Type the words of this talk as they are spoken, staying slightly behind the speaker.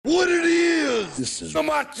This is the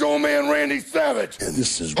Macho Man Randy Savage. And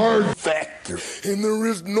this is Hard Factor. And there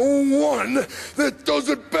is no one that does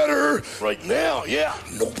it better. Right now, yeah.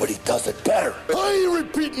 Nobody does it better. I ain't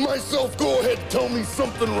repeating myself. Go ahead, tell me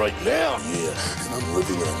something right now. Yeah, and I'm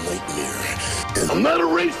living in a nightmare. And I'm not a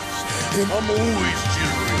racist. And I'm always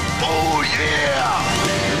cheering. Oh, yeah!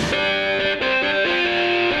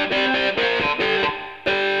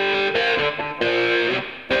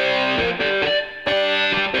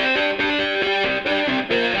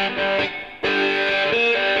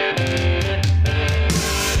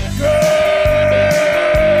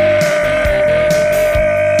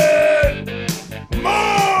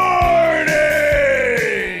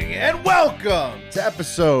 To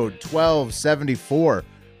episode 1274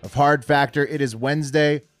 of Hard Factor. It is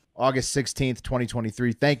Wednesday, August 16th,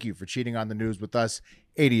 2023. Thank you for cheating on the news with us.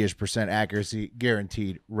 80-ish% accuracy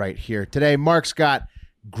guaranteed right here. Today, Mark's got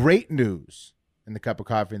great news in the cup of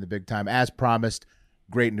coffee in the big time. As promised,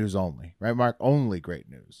 great news only. Right, Mark? Only great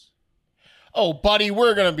news. Oh, buddy,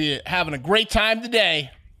 we're going to be having a great time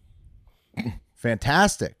today.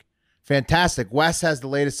 Fantastic. Fantastic. Wes has the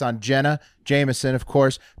latest on Jenna Jameson, of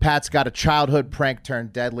course. Pat's got a childhood prank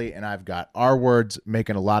turned deadly, and I've got our words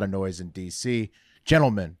making a lot of noise in D.C.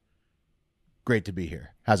 Gentlemen, great to be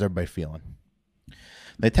here. How's everybody feeling?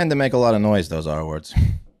 They tend to make a lot of noise, those R words.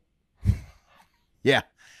 Yeah.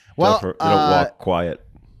 Well, they don't walk quiet.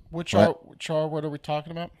 Which R word are we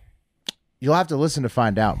talking about? You'll have to listen to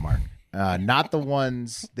find out, Mark. Not the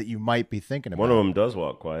ones that you might be thinking about. One of them does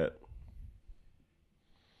walk quiet.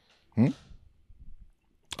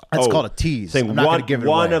 That's called a tease. I'm not going to give it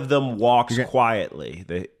one away. of them walks quietly,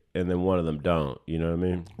 and then one of them don't. You know what I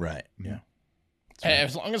mean? Right. Yeah. Hey,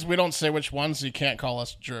 as long as we don't say which ones, you can't call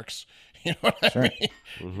us jerks. You know what I mean?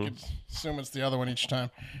 Mm-hmm. You can assume it's the other one each time.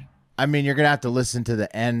 I mean, you're going to have to listen to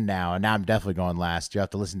the end now, and now I'm definitely going last. You have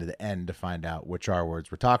to listen to the end to find out which R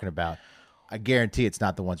words we're talking about. I guarantee it's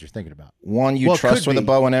not the ones you're thinking about. One you trust with a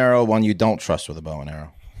bow and arrow, one you don't trust with a bow and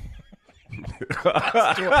arrow.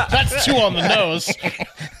 That's two on the nose.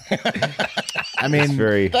 I mean,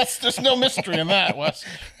 there's no mystery in that, Wes.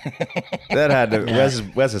 That had to.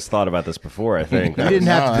 Wes has thought about this before. I think you didn't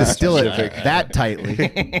have to distill it that tightly.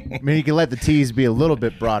 I mean, you can let the tease be a little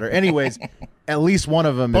bit broader. Anyways, at least one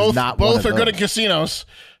of them is not. Both are good at casinos.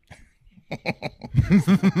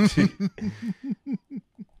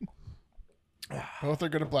 Both are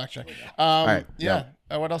good at blackjack. All right, yeah.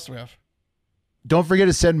 What else do we have? Don't forget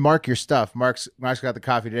to send Mark your stuff. Mark's got the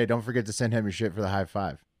coffee today. Don't forget to send him your shit for the high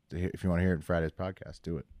five. If you want to hear it in Friday's podcast,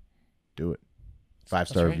 do it. Do it.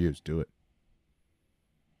 5-star reviews. Do it.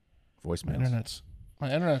 Voicemails.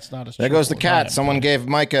 My internet's not as. There goes the cat. Someone gave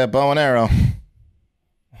Mike a bow and arrow.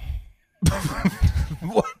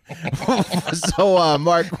 So,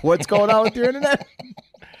 Mark, what's going on with your internet?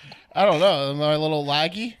 I don't know. Am I a little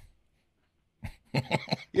laggy?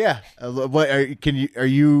 Yeah. Are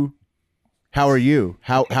you? How are you?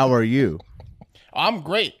 How are you? I'm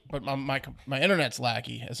great, but my internet's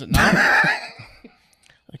laggy. Is it not?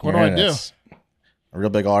 Like, what do I do? A real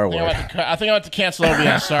big R word. I think I have to cancel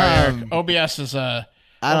OBS. Sorry, Eric. OBS is a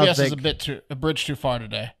bridge too far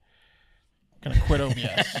today. I'm gonna quit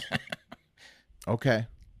OBS. Okay.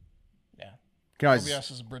 Yeah.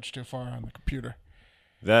 OBS is a bridge too far on the computer.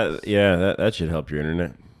 That should help your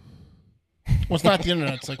internet. Well, it's not the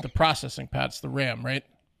internet. It's like the processing pad. It's the RAM, right?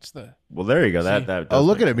 Well, there you go. That oh,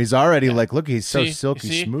 look at him. He's already he's so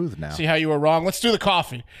silky smooth now. See how you were wrong? Let's do the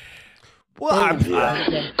coffee. Well,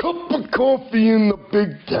 cup of coffee in the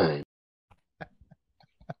big time.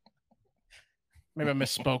 Maybe I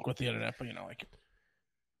misspoke with the internet, but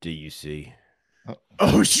Do you see?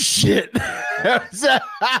 Oh shit! Cup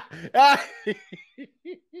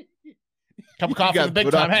of coffee in the big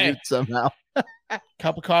time. Hey, somehow.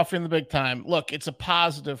 Cup of coffee in the big time. Look, it's a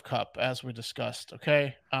positive cup, as we discussed.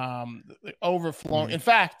 Okay, overflowing. In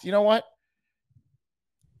fact, you know what?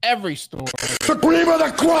 Every story. The cream of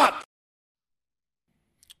the crop.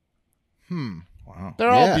 Wow. They're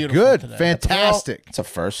all beautiful. Good, today. fantastic. It's a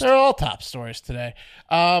first. They're all top stories today.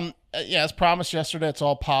 As promised yesterday, it's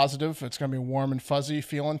all positive. It's going to be warm and fuzzy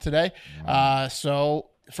feeling today. So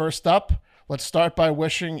first up, let's start by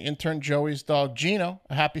wishing intern Joey's dog Gino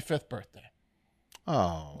a happy 5th birthday.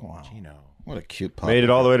 Oh, wow. Gino. What a cute pup. Made it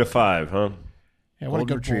all the way to 5, huh? Yeah, what Golden a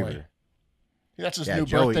good retriever. boy. That's his new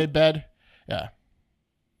Joey. birthday bed. Yeah.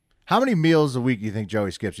 How many meals a week do you think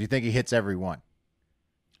Joey skips? Do you think he hits every one?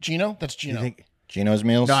 Gino? That's Gino. You think, Gino's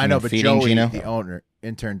meals? no, I know, but Joey, Gino? the owner,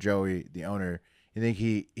 intern Joey, the owner, you think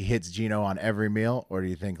he hits Gino on every meal? Or do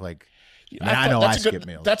you think I know I skip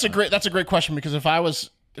meals. That's a great question, because if I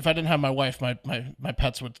was if I didn't have my wife, my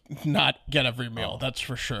pets would not get every meal. That's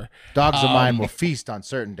for sure. Dogs of mine will feast on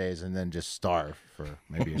certain days and then just starve for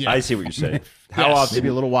maybe Yeah. I see what you're saying. How Yes. often? maybe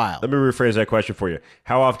a little while. Let me rephrase that question for you.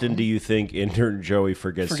 How often do you think intern Joey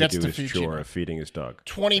forgets to do his feed chore Gina. of feeding his dog?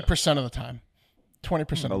 20% of the time.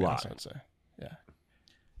 20% of the lot. guys, I would say. Yeah.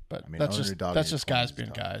 But mean, that's owner just dog that's is just 20 guys is being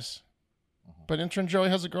tough. guys. But intern Joey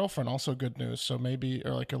has a girlfriend, also good news. So maybe,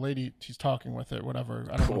 or like a lady he's talking with it, whatever.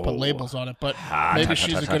 I don't want to put labels on it, but maybe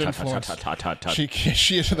she's a good influence.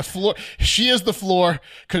 She is the floor. She is the floor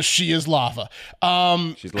because she is lava.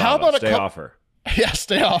 She's How lava. about Stay off her. Yeah,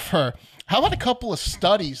 stay off her. How about a couple of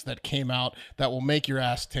studies that came out that will make your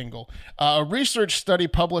ass tingle? A research study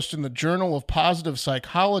published in the Journal of Positive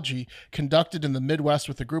Psychology conducted in the Midwest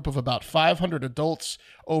with a group of about 500 adults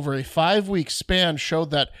over a 5-week span showed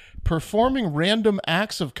that performing random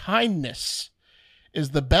acts of kindness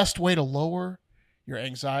is the best way to lower your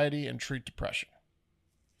anxiety and treat depression.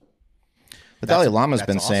 The Dalai Lama's that's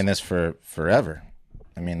been awesome. saying this for forever.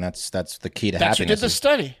 I mean, that's the key to That's who did happiness the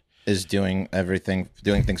study. is doing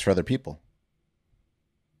things for other people.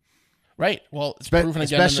 Right. Well, it's proven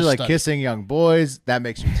again in Especially this like study. kissing young boys, that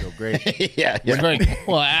makes you feel great. yeah, It's very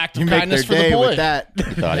well, an act You of make kindness their for the day boy. with that.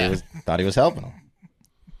 thought he was helping him.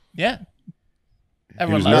 Yeah. He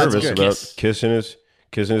Everyone was loves nervous a about kiss.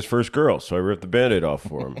 kissing his first girl, so I ripped the Band-Aid off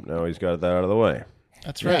for him. Now he's got that out of the way.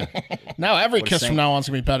 That's right. Now every kiss from now on is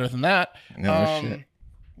gonna be better than that. No shit.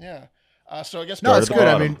 Yeah. So I guess No, it's at the good.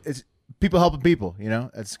 I bottom. mean, it's people helping people. You know,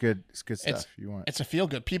 that's good. It's good stuff. You want. it's a feel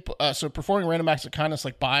good. People. So performing random acts of kindness,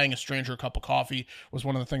 like buying a stranger a cup of coffee, was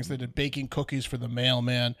one of the things they did. Baking cookies for the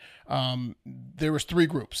mailman. There was 3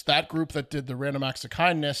 groups. That group that did the random acts of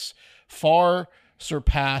kindness far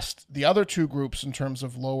surpassed the other 2 groups in terms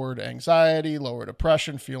of lowered anxiety, lower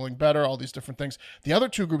depression, feeling better, all these different things. The other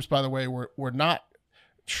 2 groups, by the way, were not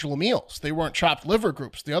schlemiels. They weren't chopped liver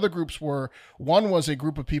groups. The other groups were, one was a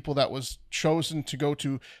group of people that was chosen to go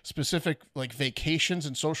to specific like vacations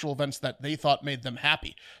and social events that they thought made them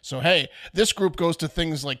happy. So, hey, this group goes to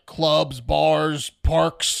things like clubs, bars,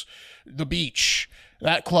 parks, the beach.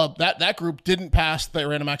 That club, that group didn't pass the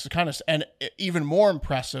random acts of kindness. And even more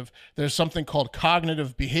impressive, there's something called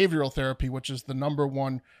cognitive behavioral therapy, which is the number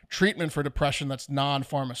 1 treatment for depression that's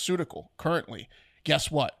non-pharmaceutical currently. Guess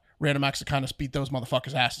what? Random acts of kindness beat those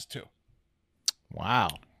motherfuckers' asses too. Wow.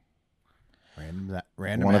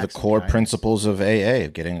 Random. One of the acts core kindness. principles of AA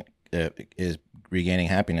of getting is regaining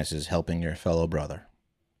happiness is helping your fellow brother.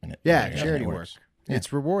 And Yeah, it charity work. works.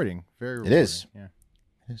 It's rewarding. Very rewarding. It is. Yeah.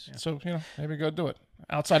 So, maybe go do it.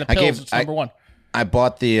 Outside of I pills, gave- it's number 1. I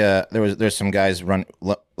bought there's some guys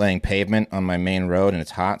laying pavement on my main road and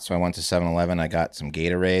it's hot, so I went to 7-Eleven. I got some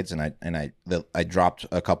Gatorades and I dropped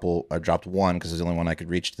a couple. I dropped one because it was the only one I could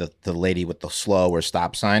reach. The lady with the slow or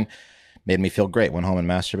stop sign made me feel great. Went home and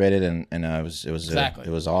masturbated and Exactly.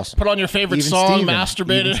 it was awesome. Put on your favorite Even song, Steven.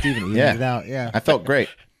 masturbated. Even Steven evened Yeah. it out. Yeah. I felt great.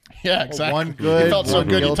 Yeah, exactly. One good, You felt so one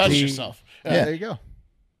good you touched guilty. yourself. Yeah. There you go.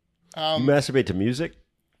 You masturbate to music?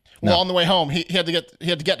 Well, on the way home, he had to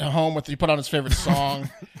get to home with. He put on his favorite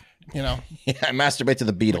song. Yeah, I masturbate to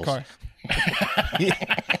the Beatles. Car. Yeah,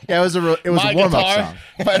 it was a My warm up guitar,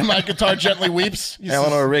 song. my guitar gently weeps. He says,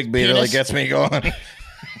 Eleanor Rigby really penis. gets me going.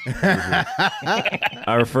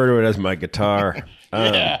 I refer to it as my guitar.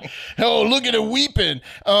 Yeah. Oh, look at it weeping.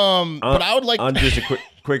 But I would like. On just a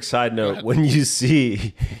quick side note, when you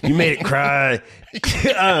see you made it cry,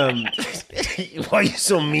 why are you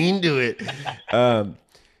so mean to it?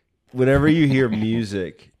 Whenever you hear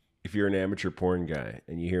music, if you're an amateur porn guy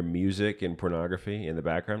and you hear music and pornography in the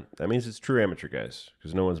background, that means it's true amateur guys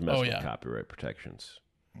because no one's messing with copyright protections.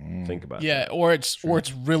 Think about Yeah, that. or it's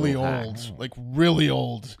really old, like really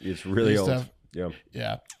old. It's really Used to old. have- Yeah.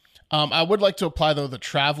 Yeah. I would like to apply, though, the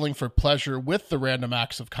traveling for pleasure with the random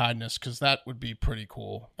acts of kindness, because that would be pretty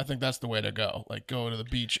cool. I think that's the way to go. Like, go to the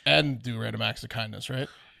beach and do random acts of kindness, right?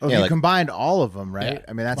 Oh, Yeah, if you like- combined all of them, right? Yeah,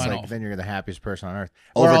 I mean, that's combine all like of then you're the happiest person on earth.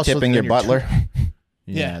 Over also tipping then your you're butler.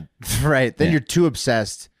 Yeah, right. Then you're too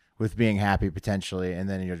obsessed with being happy potentially, and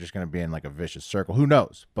then you're just going to be in like a vicious circle. Who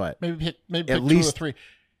knows? But Maybe At pick 2 or least- 3.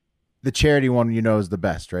 the charity one, is the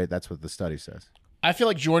best, right? That's what the study says. I feel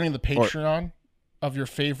like joining the Patreon of your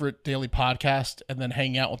favorite daily podcast and then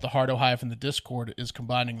hanging out with the Hardo Hive in the Discord is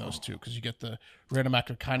combining those two, because you get the random act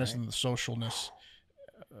of kindness and the socialness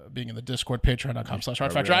being in the Discord,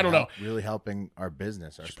 patreon.com/hardfactor. I don't know. Really helping our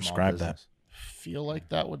business, our small prescribe that. business. Feel like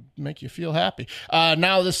that would make you feel happy.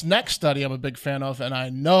 Now, this next study I'm a big fan of, and I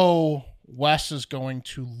know Wes is going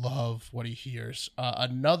to love what he hears.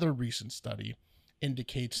 Another recent study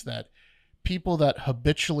indicates that people that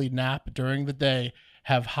habitually nap during the day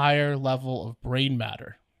have higher level of brain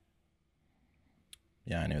matter.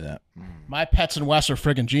 Yeah, I knew that. My pets and Wes are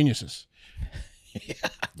friggin' geniuses.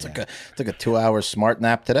 Took a 2-hour smart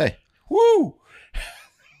nap today. Woo!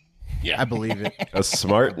 I believe it. A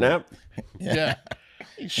smart nap? Yeah.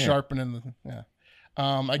 He's sharpening the, yeah.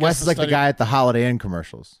 I guess Wes is like the guy at the Holiday Inn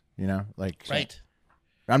commercials, you know? Like, right.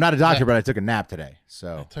 I'm not a doctor, but I took a nap today.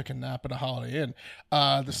 So Took a nap at a Holiday Inn.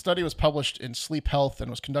 The study was published in Sleep Health and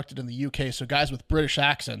was conducted in the UK. So guys with British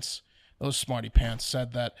accents, those smarty pants,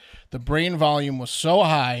 said that the brain volume was so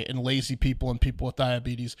high in lazy people and people with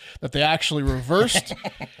diabetes that they actually reversed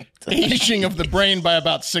aging of the brain by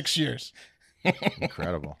about 6 years.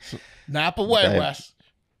 incredible. Nap away, Okay. Wes.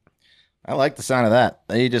 I like the sound of that.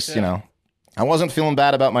 You just, you know, I wasn't feeling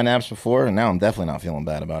bad about my naps before, and now I'm definitely not feeling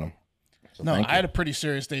bad about them. So No, thank I had a pretty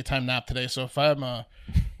serious daytime nap today. So if I'm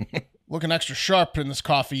looking extra sharp in this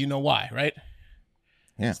coffee, you know why, right?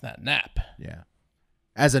 Yeah. It's that nap. Yeah.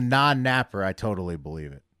 As a non-napper, I totally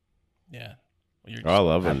believe it. Yeah. Well, you're I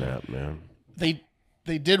love a nap, man. They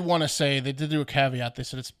did want to say, they did do a caveat. They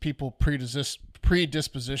said it's people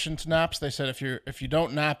predisposition to naps. They said if you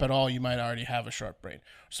don't nap at all, you might already have a sharp brain.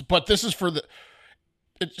 So, but this is for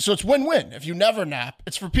so it's win-win. If you never nap,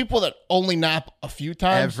 it's for people that only nap a few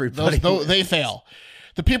times. Everybody They fail.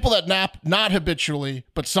 The people that nap not habitually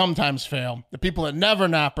but sometimes fail. The people that never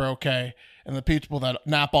nap are okay, and the people that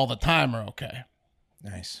nap all the time are okay.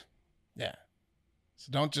 Nice. Yeah.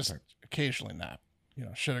 So don't just occasionally nap. You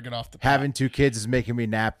know, should have got off the pot. Having 2 kids is making me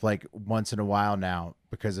nap like once in a while now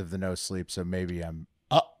because of the no sleep. So maybe I'm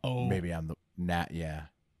the nap. Yeah.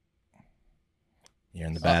 You're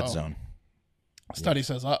in the bad zone. Study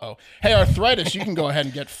says, Hey, arthritis, you can go ahead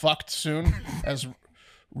and get fucked soon. As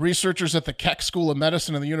researchers at the Keck School of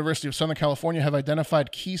Medicine and the University of Southern California have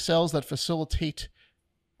identified key cells that facilitate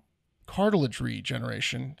cartilage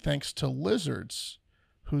regeneration thanks to lizards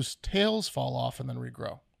whose tails fall off and then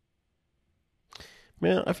regrow.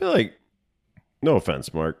 Man, I feel like, no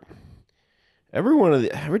offense, Mark. Every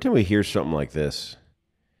time we hear something like this,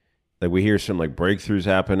 like we hear some like breakthroughs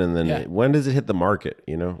happen, and then when does it hit the market?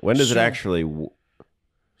 You know, when does it actually?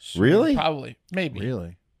 Soon, really? Probably, maybe.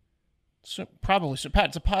 Really? Soon, probably. So, Pat,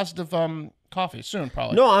 it's a positive coffee. Soon,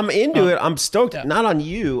 probably. No, I'm into it. I'm stoked. Yeah. Not on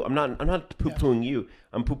you. I'm not poo-pooing you.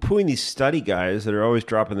 I'm poo-pooing these study guys that are always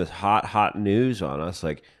dropping this hot news on us.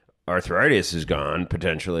 Like arthritis is gone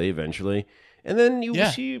potentially, eventually, and then you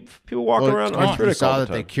see people walking around You arthritic saw all the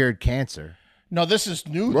that they time. cured cancer. No, this is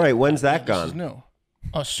new. Right? When's that This gone? is new.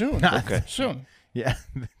 Soon. Okay. Soon. Yeah.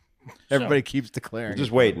 Everybody keeps declaring. I'm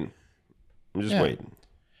just waiting. I'm just Yeah. waiting.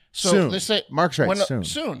 So Soon. they say Mark's right,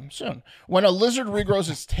 soon. Soon. When a lizard regrows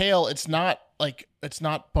its tail, it's not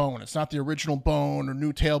bone. It's not the original bone or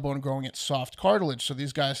new tailbone growing. It's soft cartilage. So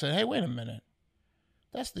these guys say, hey, wait a minute.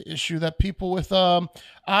 That's the issue that people with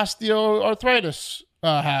osteoarthritis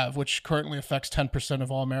have, which currently affects 10%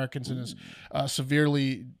 of all Americans and is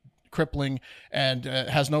severely crippling and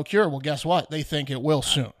has no cure. Well, guess what? They think it will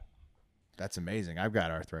soon. That's amazing. I've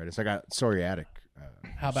got arthritis. I got psoriatic.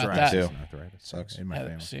 How about psoriasis that? and arthritis Sucks. in my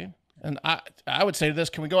family. See? And I would say to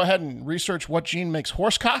this, can we go ahead and research what gene makes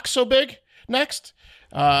horsecock so big next?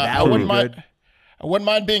 I would wouldn't be mind. good. I wouldn't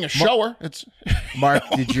mind being a shower. It's Mark,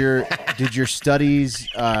 did your studies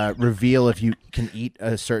reveal if you can eat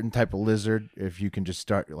a certain type of lizard, if you can just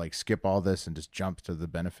start skip all this and just jump to the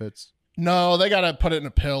benefits? No, they got to put it in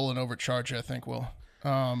a pill and overcharge you, I think, Will.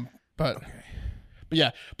 But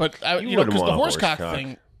yeah, but because wouldn't the want a horsecock horsecock.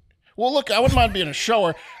 thing. Well, look, I wouldn't mind being a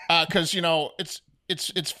shower because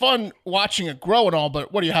it's fun watching it grow and all.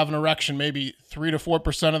 But what do you have an erection? Maybe 3 to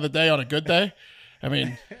 4% of the day on a good day. I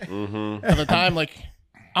mean, at the time,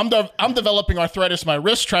 I'm developing arthritis in my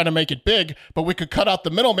wrist trying to make it big, but we could cut out the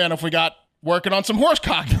middleman if we got working on some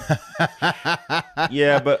horsecock.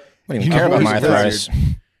 Yeah, but I don't even care about my arthritis.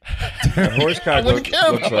 the horsecock wouldn't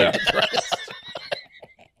care looks about like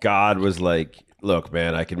God was like, look,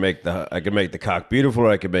 man, I can make the cock beautiful, or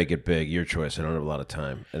I can make it big. Your choice. I don't have a lot of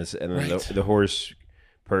time. And then Right. the horse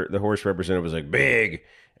representative was like, big,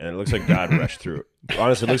 and it looks like God rushed through it.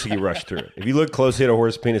 Honestly, it looks like he rushed through it. If you look closely at a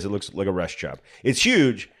horse penis, it looks like a rush job. It's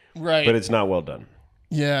huge, Right. but it's not well done.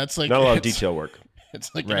 Yeah, it's like Not a lot of it's- detail work. It's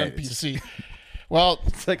like Right. an NPC. Well,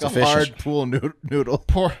 It's like a efficient. hard pool noodle.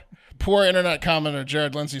 poor internet commenter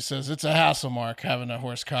Jared Lindsay says it's a hassle, Mark, having a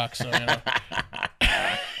horse cock. So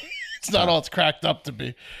it's not all it's cracked up to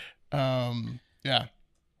be. Yeah.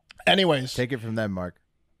 Anyways, Take it from them, Mark.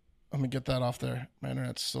 let me get that off there. My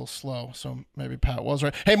internet's still slow, so maybe Pat was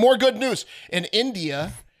right. Hey, more good news. In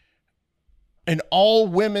India, an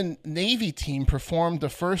all-women Navy team performed the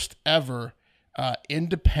first ever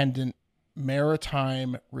independent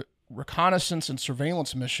maritime reconnaissance and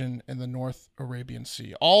surveillance mission in the North Arabian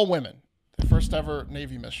Sea. All women. first ever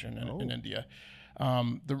Navy mission in India.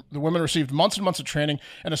 The women received months and months of training,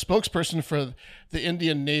 and a spokesperson for the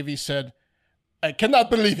Indian Navy said, "I cannot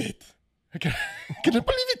believe it. I cannot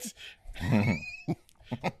believe it.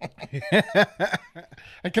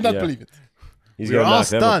 I cannot believe it." He's We're gonna all knock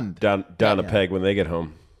them stunned. down a peg when they get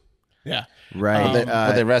home. Yeah, Right.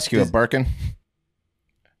 Will they rescue a Birkin?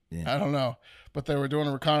 I don't know, but they were doing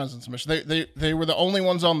a reconnaissance mission. They were the only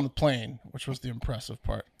ones on the plane, which was the impressive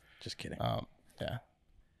part. Just kidding. Yeah.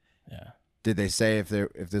 Did they say if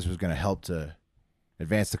this was going to help to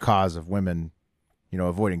advance the cause of women,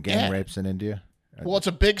 avoiding gang rapes in India? Well, it's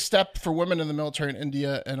a big step for women in the military in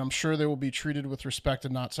India, and I'm sure they will be treated with respect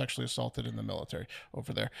and not sexually assaulted in the military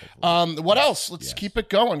over there. What else? Let's keep it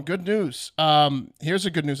going. Good news. Here's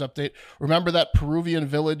a good news update. Remember that Peruvian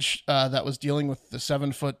village that was dealing with the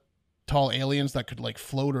 7-foot tall aliens that could like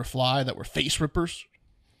float or fly that were face rippers?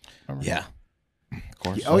 Remember? Yeah. Of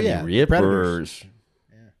course. Oh, yeah. Rippers.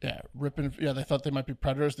 Yeah, ripping. Yeah, they thought they might be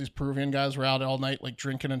predators. These Peruvian guys were out all night, like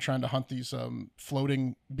drinking and trying to hunt these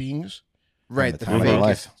floating beings. Right. The time of their fakest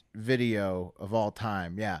life. video of all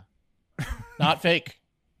time. Yeah. Not fake.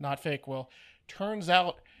 Not fake. Well, turns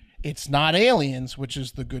out it's not aliens, which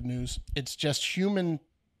is the good news. It's just human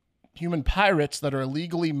pirates that are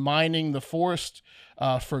illegally mining the forest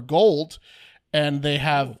for gold, and they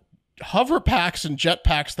have hover packs and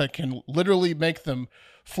jetpacks that can literally make them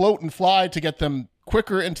float and fly to get them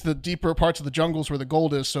quicker into the deeper parts of the jungles where the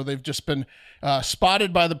gold is. So they've just been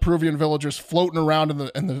spotted by the Peruvian villagers floating around in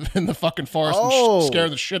the fucking forest and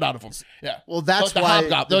scaring the shit out of them. Yeah. Well, that's like why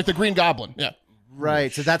they're like the Green Goblin. Yeah.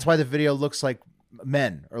 Right. So that's why the video looks like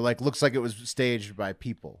men, or like looks like it was staged by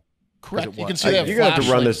people. Correct. You can was. see they have You're gonna have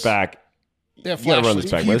to run this flashlights. back. They have You gotta run this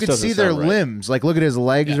flashlights. back. You This can doesn't see their sound right. limbs. Like, look at his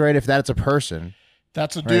legs, right? If that's a person.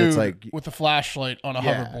 That's a Right, dude it's like- with a flashlight on a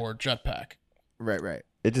Yeah. hoverboard jetpack. Right.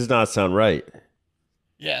 It does not sound right.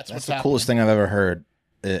 Yeah, it's That's what's the happening. coolest thing I've ever heard.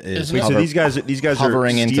 Is Isn't it? So these guys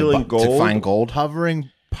hovering are into stealing to gold, find gold. Hovering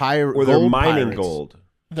pirate, or they're gold mining pirates. gold.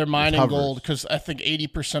 They're mining hovers. gold because I think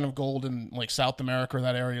 80% of gold in like South America or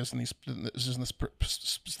that area is in this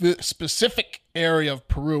specific area of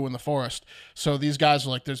Peru in the forest. So these guys are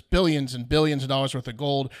like, there's billions and billions of dollars worth of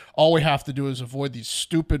gold. All we have to do is avoid these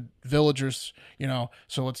stupid villagers,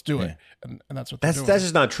 so let's do it. And that's what they're doing. That's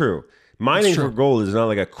just not true. Mining true. for gold is not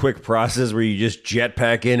like a quick process where you just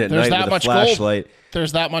jetpack in at There's night that with a much flashlight. gold.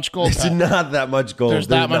 There's that much gold. It's Pat. not that much gold. There's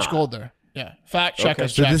that much not. gold there. Yeah. Fact check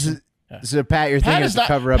us, So this Jackson. is so Pat. You're Pat thinking is it's a not.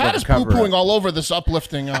 cover up Pat of is a cover poo-pooing up. all over this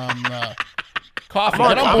uplifting coffee. I'm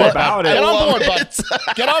Get on I'm board. about Get it. on board,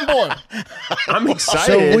 bud. Get on board. I'm excited.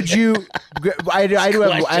 So would you? I do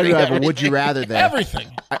have a would you rather there. Everything.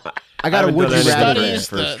 I got a haven't would done you anything rather. Studies,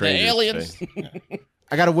 for the strangers aliens. today.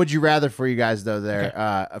 I got a would you rather for you guys though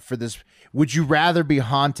there for this. Would you rather be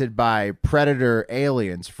haunted by predator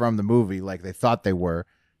aliens from the movie like they thought they were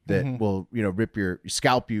that will, rip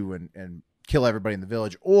scalp you and kill everybody in the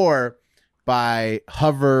village, or by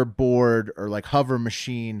hoverboard or like hover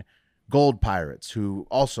machine gold pirates who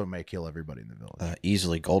also may kill everybody in the village?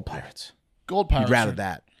 Easily gold pirates. Gold pirates. You'd rather are-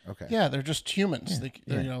 that. Okay. Yeah, they're just humans. They're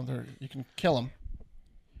you can kill them.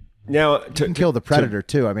 Now, You can kill the predator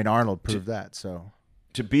too. I mean, Arnold proved that. So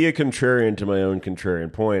to be a contrarian to my own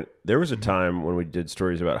contrarian point, there was a time when we did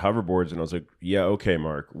stories about hoverboards, and I was like, "Yeah, okay,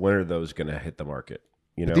 Mark, when are those going to hit the market?"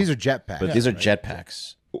 but these are jetpacks. But these are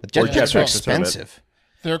jetpacks. The Or jetpacks jetpacks, are that's what I meant. expensive.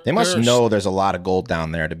 They're, They must they're- know there's a lot of gold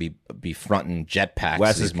down there to be fronting jetpacks.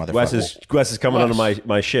 Wes These is, motherfuckers. Wes is coming Wes. onto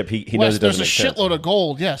my ship. He knows Wes, it there's doesn't a make sense. shitload of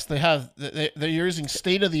gold. Yes, they have. They're using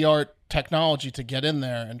state of the art technology to get in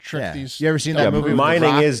there and trick Yeah. these. You ever seen Yeah, that but movie? with The mining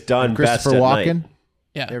Rock is done and Christopher best at Walken. night.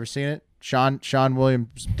 Yeah, You ever seen it? Sean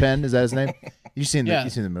Williams Penn, is that his name? You seen yeah.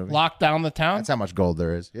 the movie? Lock down the town. That's how much gold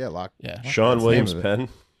there is. Yeah, lock. Yeah, Sean That's the Williams name of Penn.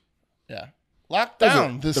 yeah. Lock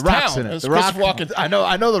down this the Rock's town. in it. It's The Rock. Christopher Walken.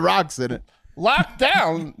 I know the Rock's in it. Lock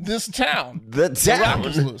down this town. The Rock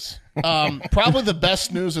is loose. Probably the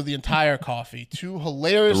best news of the entire coffee. Two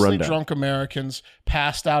hilariously rundown. drunk Americans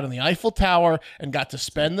passed out in the Eiffel Tower and got to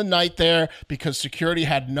spend the night there because security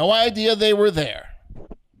had no idea they were there.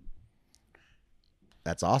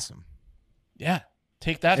 That's awesome. Yeah.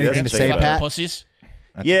 Take that. Anything you to say, fucking Pat? Pussies.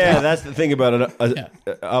 Yeah, that's the thing about it.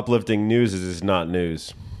 Yeah. Uplifting news is it's not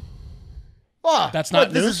news. Oh, That's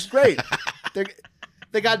not This news? is great.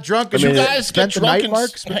 They got drunk and You mean, guys get spent the drunk night, and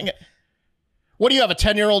Mark. hang it. What do you have? A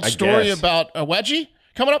 10-year-old story guess. about a wedgie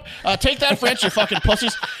coming up? Take that, French, you fucking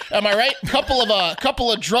pussies. Am I right?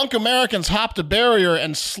 Couple of drunk Americans hopped a barrier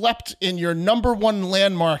and slept in your #1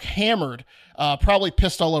 landmark, Hammered. Probably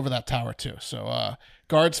pissed all over that tower too. So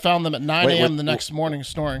guards found them at 9 Wait, a.m. what- the next morning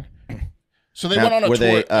snoring. So they Now, went on a were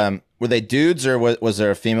tour. they Were they dudes or was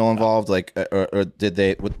there a female involved? Like, or did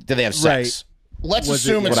they have sex? Right. Let's Was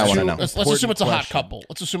assume it- it's what I two. wanna know. Let's assume it's a hot Question. couple.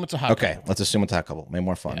 Let's assume it's a hot Okay, couple. let's assume it's a hot couple. Maybe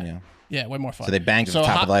more fun. Yeah. Yeah, way more fun. So they banged at the a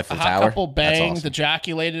top hot, of the Eiffel a hot Tower? couple That's banged, awesome.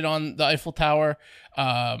 ejaculated on the Eiffel Tower,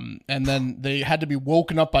 and then they had to be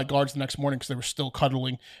woken up by guards the next morning because they were still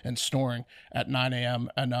cuddling and snoring at 9 a.m.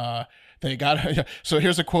 And they got so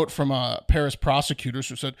here's a quote from Paris prosecutors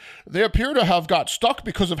who said they appear to have got stuck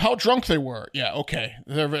because of how drunk they were. Yeah, okay,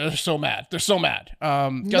 they're so mad. They're so mad.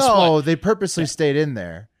 Guess No, what? they purposely stayed in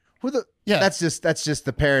there. Who the? Yeah. That's just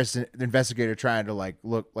the Paris investigator trying to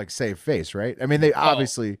look like save face, right? I mean, they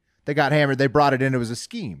obviously they got hammered. They brought it in. It was a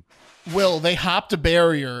scheme. Will, they hopped a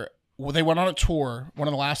barrier. Well, they went on a tour, one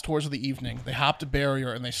of the last tours of the evening. They hopped a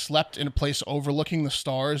barrier and they slept in a place overlooking the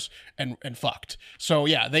stars and fucked. So,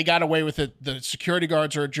 yeah, they got away with it. The security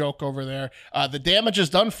guards are a joke over there. The damage is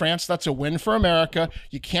done, France. That's a win for America.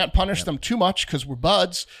 You can't punish them too much because we're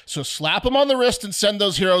buds. So slap them on the wrist and send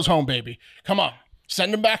those heroes home, baby. Come on.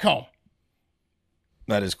 Send them back home.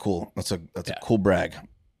 That is cool. That's a cool brag.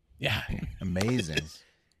 Yeah. Amazing.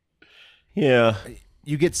 Yeah.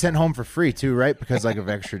 You get sent home for free too, right? Because of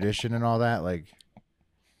extradition and all that.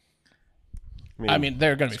 I mean,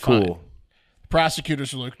 they're going to be cool. fine.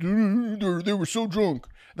 Prosecutors are like, they were so drunk.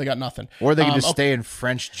 They got nothing. Or they can just stay in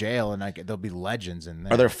French jail and they'll be legends in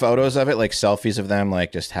there. Are there photos of it, like selfies of them,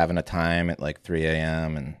 like just having a time at like 3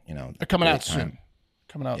 a.m. and They're coming great out time? soon.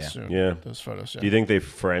 Coming out soon. Yeah. Those photos. Yeah. Do you think they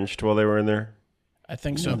Frenched while they were in there? I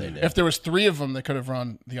think so. If there was 3 of them, they could have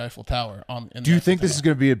run the Eiffel Tower. Do you think this is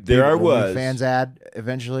going to be a big There was. OnlyFans ad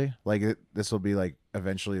eventually? This will be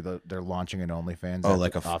eventually they're launching an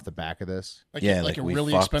OnlyFans off the back of this? like Yeah, a like we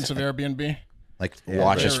really fucked. expensive Airbnb? Like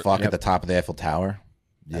watch us fuck Yep. at the top of the Eiffel Tower.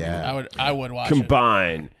 Yeah. I would watch it.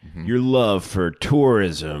 Combine your love for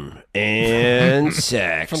tourism and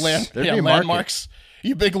sex. For There'd be a market. landmarks.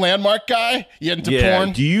 You big landmark guy? You into Yeah.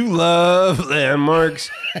 porn? Do you love landmarks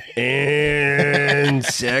and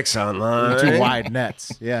sex online? 2 wide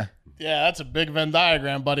nets. Yeah. Yeah, that's a big Venn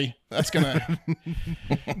diagram, buddy. That's gonna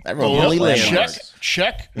Everyone Yep. loves Landmarks. landmarks.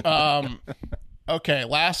 check. Okay,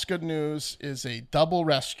 last good news is a double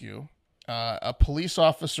rescue. A police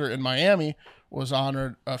officer in Miami was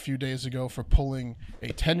honored a few days ago for pulling a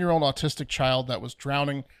 10-year-old autistic child that was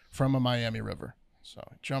drowning from a Miami river. So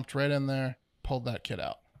jumped right in there, pulled that kid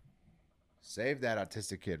out. Save that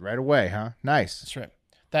autistic kid right away, huh? Nice. That's right.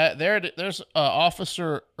 There's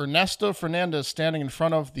Officer Ernesto Fernandez standing in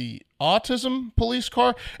front of the autism police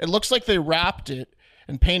car. It looks like they wrapped it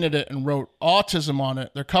and painted it and wrote autism on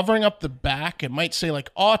it. They're covering up the back. It might say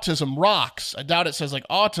autism rocks. I doubt it says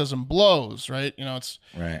autism blows, right? It's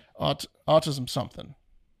Right. autism something.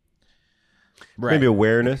 Right. Maybe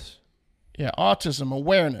awareness. Yeah, autism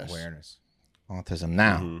awareness. Autism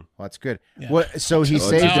now. Well, that's good. Yeah. What? So he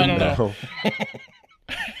saved I him. don't know.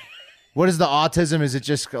 What is the autism? Is it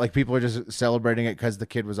just people are just celebrating it because the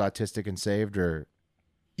kid was autistic and saved, or?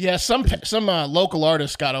 Yeah, some local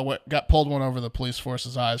artist got pulled one over the police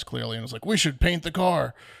force's eyes clearly and was like, "We should paint the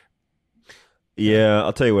car." Yeah,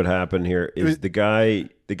 I'll tell you what happened here. Is the guy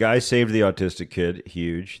saved the autistic kid?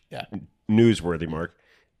 Huge. Yeah. Newsworthy, Mark.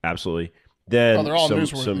 Absolutely. Then Oh, they're all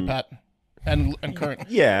newsworthy, Pat, and current.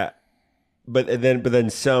 Yeah. But then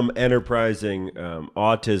some enterprising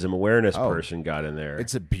autism awareness person got in there.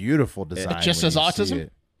 It's a beautiful design. It just when says you see autism?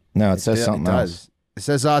 it. No, it says something It else. does. It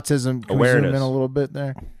says autism. Can we Awareness. zoom in a little bit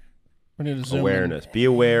there? We need to zoom in. awareness. Be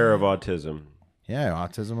aware of autism. Yeah,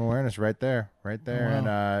 autism awareness right there,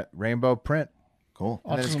 and rainbow print. Cool.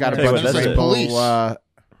 And then it's Autism got a awareness. bunch of That's rainbow. police.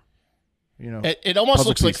 It almost puzzle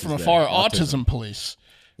looks like pieces from there. afar Autism. autism police.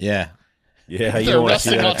 Yeah. Yeah, you They're don't want to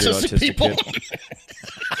see arresting that if you're autistic an autistic people. kid.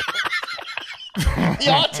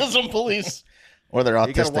 The autism police. Or they're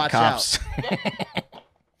You gotta autistic watch cops.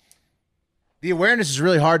 The awareness is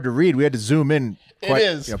really hard to read. We had to zoom in quite,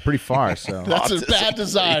 is. pretty far. So That's a bad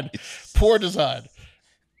design. Poor design.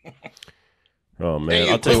 Oh man,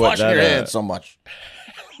 Hey, I'll tell you what. washing your That, hands so much.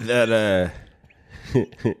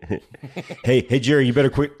 hey Jerry, you better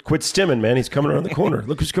quit stimming, man. He's coming around the corner.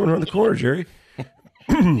 Look who's coming around the corner, Jerry.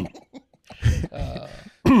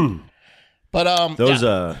 But Those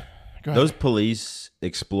yeah. Go ahead. those police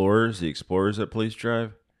explorers, the explorers that police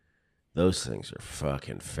drive, those things are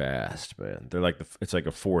fucking fast, man. They're like it's like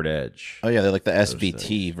a Ford Edge. Oh yeah, they're like the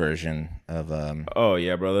SVT version of Oh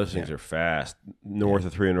yeah, bro, those things are fast. North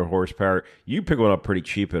of 300 horsepower. You pick one up pretty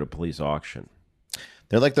cheap at a police auction.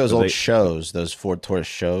 they're like those So old they- shows, those Ford Taurus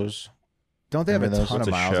shows. don't they have Remember a those? ton What's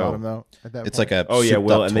of a miles show? on them though? At that It's point? like a Oh yeah, souped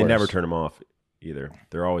well, up and they never Taurus. turn them off either.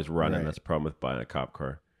 They're always running. Right. That's the problem with buying a cop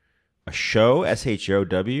car. A show,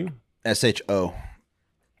 SHOW. SHO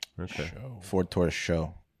Okay. Ford Taurus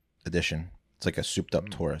show. edition. It's like a souped up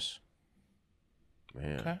Taurus.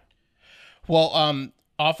 Man. Okay. Well,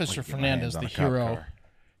 Officer Like, get my Fernandez, hands on the a cop hero, car.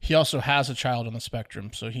 he also has a child on the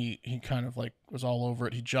spectrum, so he kind of like was all over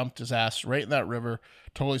it. He jumped his ass right in that river,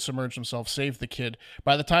 totally submerged himself, saved the kid.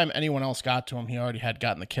 By the time anyone else got to him, he already had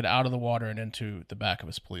gotten the kid out of the water and into the back of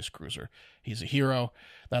his police cruiser. He's a hero.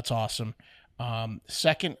 That's awesome.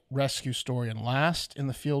 Second rescue story and last in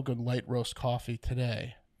the Feel Good Light Roast Coffee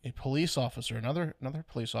today. A police officer, another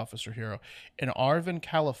police officer hero in Arvin,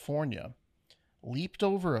 California, leaped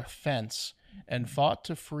over a fence and fought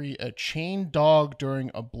to free a chained dog during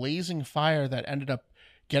a blazing fire that ended up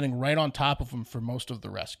getting right on top of him for most of the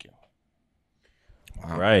rescue.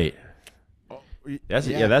 Wow. Right.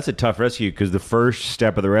 That's a tough rescue because the first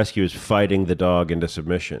step of the rescue is fighting the dog into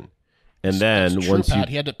submission, and then That's true, once Pat.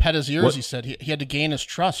 you He had to pet his ears. What? He said he had to gain his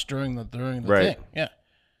trust during the Right. thing. Yeah.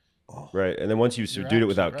 right, and then once you subdued it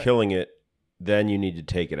without absolutely right. killing it, then you need to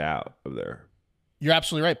take it out of there. You're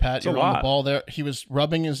absolutely right, Pat. It's a You're on the lot. ball there. He was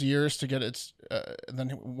rubbing his ears to get its. And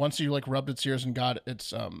then once he like rubbed its ears and got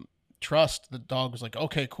its trust, the dog was like,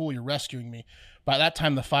 "Okay, cool, you're rescuing me." By that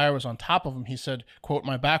time, the fire was on top of him. He said, "Quote: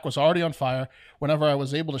 My back was already on fire. Whenever I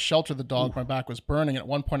was able to shelter the dog, my back was burning. At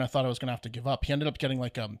one point, I thought I was gonna have to give up." He ended up getting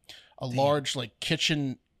like a large like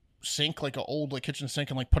kitchen sink, like an old like kitchen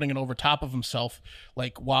sink, and like putting it over top of himself,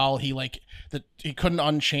 like while he he couldn't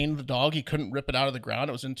unchain the dog, he couldn't rip it out of the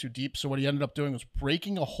ground, it was in too deep. So what he ended up doing was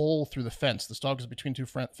breaking a hole through the fence. This dog is between two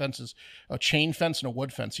fences, a chain fence and a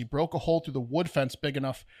wood fence. He broke a hole through the wood fence big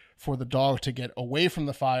enough for the dog to get away from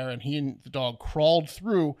the fire, and he and the dog crawled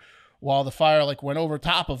through while the fire like went over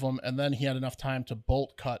top of him, and then he had enough time to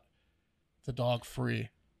bolt cut the dog free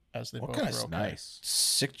as they both were okay. Nice.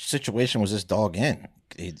 Situation was this dog in?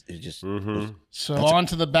 He just So on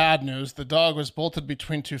to the bad news. The dog was bolted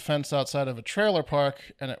between two fences outside of a trailer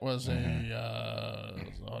park, and it was a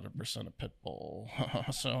 100% a pit bull.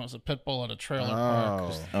 So it was a pit bull at a trailer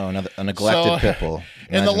park. a neglected pit bull.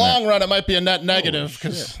 In the Imagine long that. run, it might be a net negative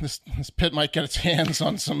because this pit might get its hands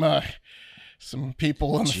on some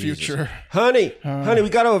people in the future. Honey, we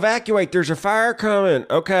got to evacuate. There's a fire coming.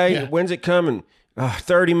 Okay, Yeah. when's it coming?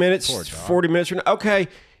 30 minutes, 40 minutes from now. Okay,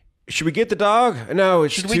 should we get the dog? No,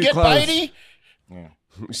 it's Should too we get close. Bitey?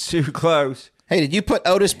 It's too close. Hey, did you put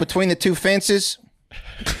Otis between the two fences?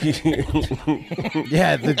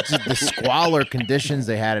 Yeah, the squalor conditions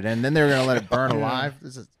they had it in. Then they were going to let it burn alive.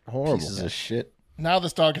 This is horrible. Pieces of shit. Now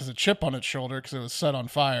this dog has a chip on its shoulder because it was set on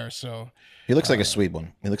fire. So He looks like a sweet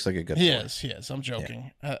one. He looks like a good he boy. is. I'm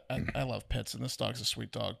joking. I love pits, and this dog's a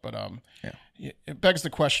sweet dog. But Yeah. it begs the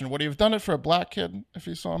question: would he have done it for a black kid if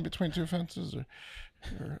he saw him between two fences, or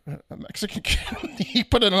a Mexican kid? He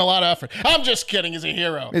put in a lot of effort. I'm just kidding. He's a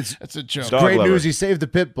hero. It's a joke. Dog Great lover. news, he saved the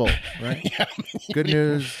pit bull, right? Yeah. Good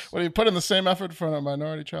news. Would he put in the same effort for a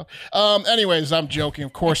minority child? Anyways, I'm joking.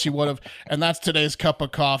 Of course he would have. And that's today's cup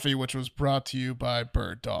of coffee, which was brought to you by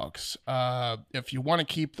Bird Dogs. If you want to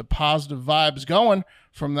keep the positive vibes going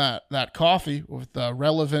from that coffee with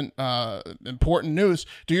relevant, important news,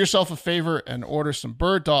 do yourself a favor and order some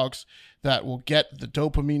Bird Dogs that will get the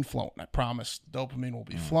dopamine flowing. I promise the dopamine will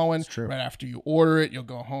be flowing. true. Right after you order it, you'll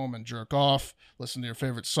go home and jerk off, listen to your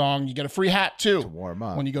favorite song. You get a free hat too. warm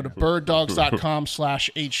up. When you go to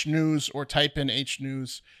birddogs.com/hnews or type in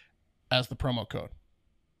hnews as the promo code.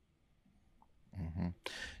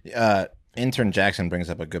 Intern Jackson brings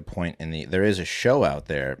up a good point. There is a show out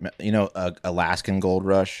there, Alaskan Gold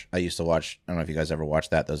Rush. I used to watch. I don't know if you guys ever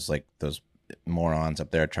watched that. Those morons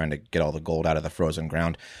up there trying to get all the gold out of the frozen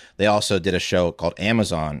ground. They also did a show called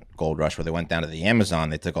Amazon Gold Rush where they went down to the Amazon.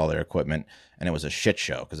 They took all their equipment, and it was a shit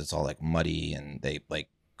show because it's all like muddy and they like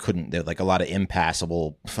couldn't. They're like a lot of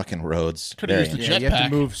impassable fucking roads. Could have used the Yeah, you have jetpack.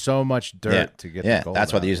 to move so much dirt to get the gold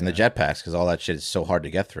that's why out. they're using the jetpacks because all that shit is so hard to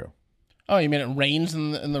get through. Oh, you mean it rains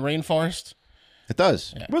in the rainforest? It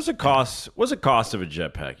does. Yeah. What's the cost of a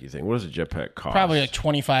jetpack, you think? What does a jetpack cost? Probably like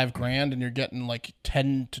 $25,000, and you're getting like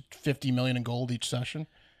 10 to 50 million in gold each session.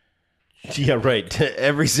 Yeah, right.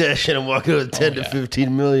 Every session I'm walking with 10 to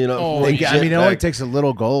 15 million off Oh, one Yeah, I mean, it only jetpack. takes a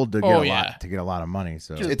little gold to get Oh, a yeah. lot to get a lot of money.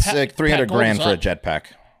 So Dude, It's Pat- like 300 Pat grand Gold's for a up. jetpack.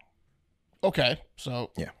 Okay,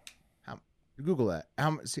 so Google that.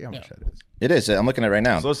 See how much that is. It is. I'm looking at it right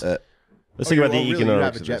now. So let's think about the You economics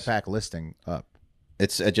have of a this. jetpack listing up.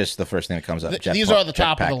 It's just the first thing that comes up. these are the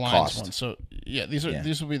top of the jetpack lines cost. ones. So yeah, these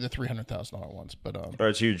will be the $300,000 ones. But All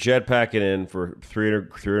right, so you're jetpacking in for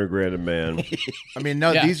 300 grand a man. I mean,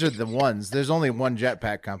 no, Yeah. these are the ones. There's only one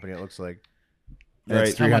jetpack company. It looks like. And Right.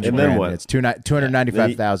 It's 300 And then grand. what? It's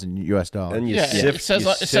 $295,000 US dollars. And you yeah, sift, it says you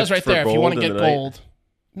right sift for there if you want to gold in get the night. gold.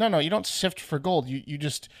 No, you don't sift for gold. You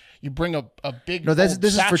bring a big No, this gold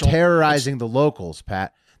is for satchel. terrorizing the locals,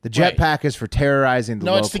 Pat. The jetpack is for terrorizing the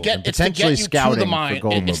locals. It's to get and potentially you scouting to the mine. for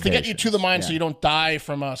gold It's to get you to the mine locations. so you don't die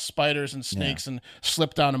from spiders and snakes and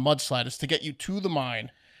slip down a mudslide. It's to get you to the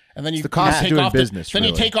mine. And then you the cost of take doing off business, then you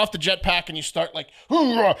really. take off the jetpack and you start like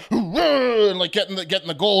hoorah, hoorah, and like getting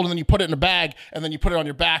the gold, and then you put it in a bag, and then you put it on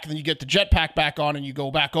your back, and then you get the jetpack back on, and you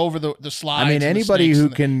go back over the slides. I mean, and the anybody snakes who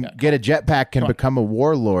and can get a jetpack can become a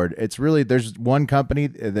warlord. It's really, there's one company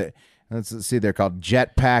that, let's see, they're called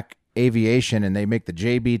Jetpack Aviation, and they make the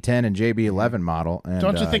JB-10 and JB-11 model. And,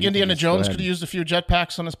 Don't you think Indiana just go Jones ahead could have used a few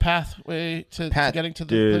jetpacks on his pathway to getting to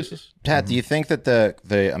the places? Pat, do you think that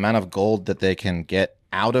the amount of gold that they can get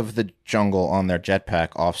out of the jungle on their jetpack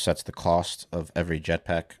offsets the cost of every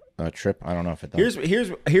jetpack trip? I don't know if it does.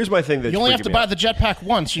 Here's my thing that You only have to buy the jetpack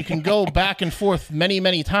once. You can go back and forth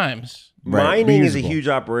many times. Right, Mining is a reusable. huge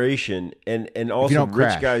operation, and also don't rich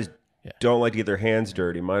crash. guys don't like to get their hands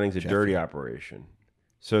dirty. Mining's a dirty operation,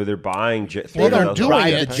 so they're buying Well, they're $3,000 doing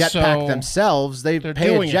ride it, the jetpack so themselves. They they're pay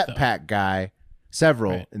a doing it, though. jetpack guy,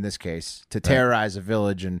 several in this case, to terrorize a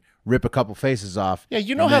village and rip a couple faces off. Yeah,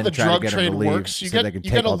 you know and how then the try to drug get 'em trade to leave works. You so they get can you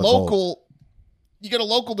take get a all the gold. local. You get a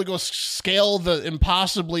local to go scale the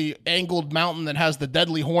impossibly angled mountain that has the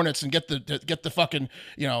deadly hornets and get the fucking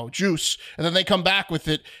juice, and then they come back with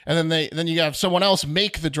it, and then you have someone else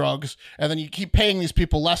make the drugs, and then you keep paying these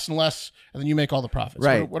people less and less, and then you make all the profits.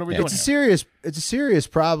 Right. What are we doing? It's a serious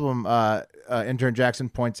problem. Intern Jackson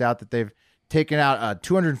points out that they've taken out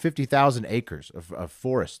 250,000 acres of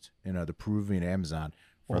forest in the Peruvian Amazon.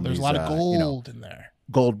 Well, from there's these, a lot of gold in there.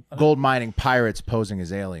 Gold mining pirates posing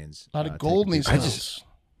as aliens. A lot of gold in these taking hills. people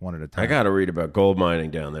one at a time. I got to read about gold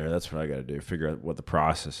mining down there. That's what I got to do. Figure out what the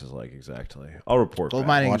process is like exactly. I'll report. Gold back.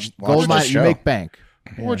 mining. Watch Gold the mining. You show. make bank.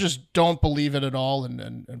 Or just don't believe it at all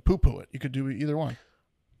and poo-poo it. You could do either one.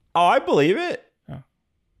 Oh, I believe it.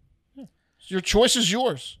 Your choice is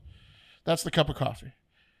yours. That's the cup of coffee.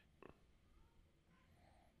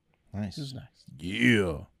 Nice. Who's next?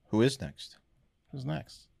 Yeah. Who is next? Who's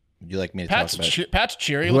next? Would you like me to Pat's, talk about? Pat's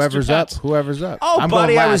cheery. Let's do Whoever's Pat's. up. Oh, I'm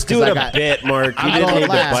buddy, going I was last 'cause doing I a got- bit, Mark. You I'm didn't going need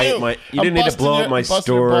to last. bite my. You I'm didn't need to busting blow your- up my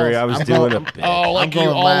busting your story. balls. I was I'm doing going- a bit. Oh, like I'm you, going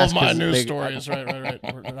all last of my 'cause news they- stories. Right.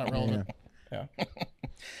 We're not relevant. Yeah.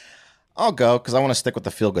 I'll go because I want to stick with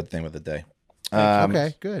the feel good thing of the day.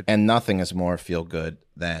 Okay, good. And nothing is more feel good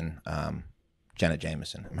than Janet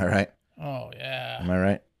Jameson. Am I right? Oh, yeah. Am I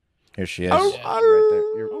right? Here she is. Right there.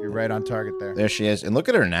 You're right on target there. There she is. And look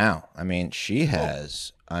at her now. I mean, she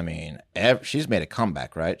has, she's made a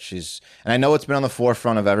comeback, right? And I know it's been on the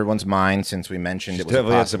forefront of everyone's mind since we mentioned it was a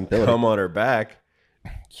Definitely had some possibility. cum on her back.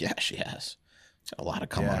 Yeah, she has. She's got a lot of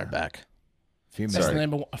cum on her back. That's the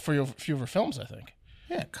name of a few of her films, I think.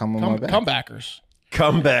 Yeah, cum on my back. Comebackers.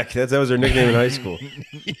 Comeback. That was her nickname in high school.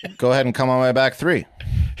 Go ahead and come on my back 3.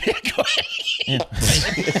 Go ahead.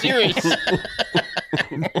 Serious.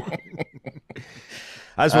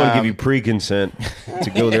 I just want to give you pre-consent to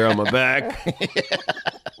go there on my back.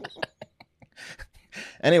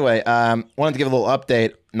 Anyway, wanted to give a little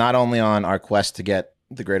update, not only on our quest to get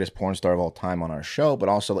the greatest porn star of all time on our show, but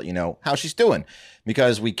also let you know how she's doing,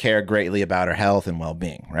 because we care greatly about her health and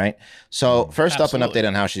well-being, right? So first up, an update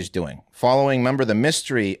on how she's doing. Following, remember the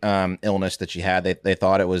mystery illness that she had? They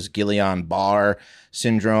thought it was Guillain-Barré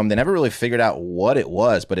syndrome. They never really figured out what it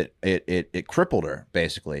was, but it crippled her,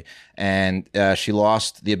 basically. And she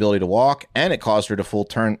lost the ability to walk, and it caused her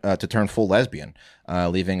to turn full lesbian,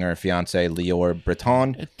 leaving her fiance, Lior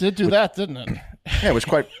Breton. It did do that, didn't it? Yeah,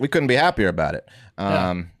 we couldn't be happier about it.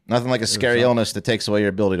 Nothing like a scary illness that takes away your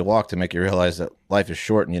ability to walk to make you realize that life is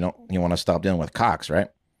short and you want to stop dealing with cocks, right?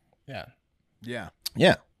 Yeah.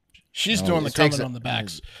 Yeah. She's doing the coming on the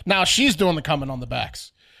backs. Now she's doing the coming on the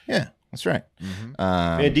backs. Yeah, that's right.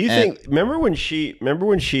 And do you think? Remember when she?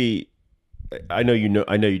 I know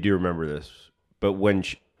you do remember this, but when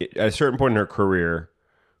at a certain point in her career,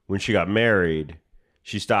 when she got married,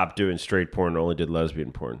 she stopped doing straight porn and only did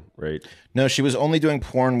lesbian porn, right? No, she was only doing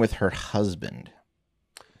porn with her husband.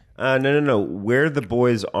 No. Where the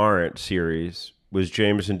Boys Aren't series was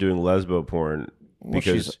Jameson doing lesbo porn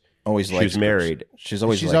because she's always she was married. She's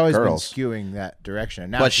always She's liked always girls. been skewing that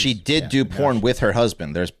direction. Now But she did do porn with her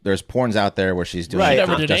husband. There's porns out there where she's doing. She it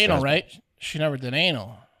never with did just her anal, husband. right? She never did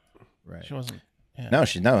anal. Right. She wasn't. Yeah.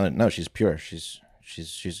 No, she's pure. She's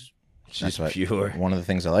that's what- pure. One of the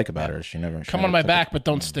things I like about her is she never Come on my back, but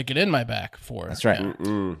don't stick it in my back for her. That's right.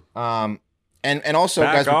 And also,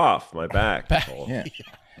 Back guys, off my back. yeah.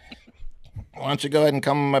 Why don't you go ahead and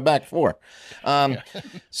come on my back 4?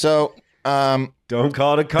 So. Don't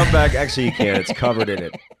call it a comeback. Actually, you can't. It's covered in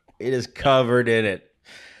it. It is covered in it.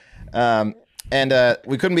 And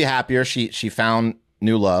we couldn't be happier. She found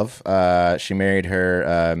new love. She married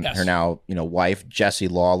her her now wife, Jessie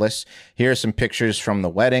Lawless. Here are some pictures from the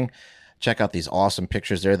wedding. Check out these awesome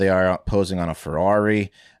pictures. There they are posing on a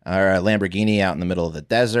Ferrari or a Lamborghini out in the middle of the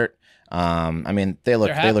desert. I mean, they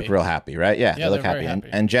look real happy, right? Yeah, they look happy.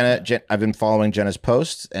 And Jenna, I've been following Jenna's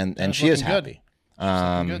posts, and she is happy.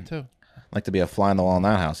 She's good too. Like to be a fly on the wall in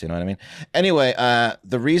that house, you know what I mean? Anyway,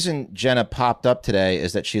 the reason Jenna popped up today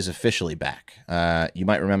is that she's officially back. You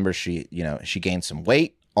might remember she gained some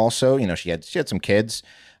weight. Also, she had some kids.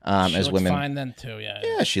 She as looked women, fine then too.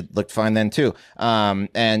 Yeah, she looked fine then too. And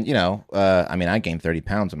I mean, I gained 30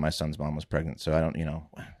 pounds when my son's mom was pregnant, so I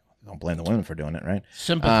don't blame the women for doing it, right?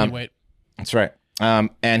 Sympathy weight. That's right.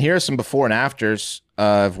 And here are some before and afters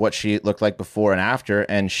of what she looked like before and after,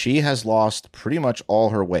 and she has lost pretty much all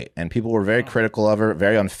her weight. And people were very critical of her,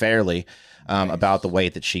 very unfairly, about the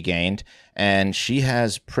weight that she gained. And she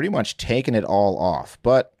has pretty much taken it all off.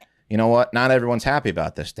 But you know what? Not everyone's happy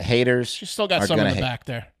about this. The haters. She's still got some in the back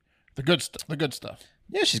there. The good stuff.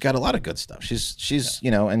 Yeah, she's got a lot of good stuff. She's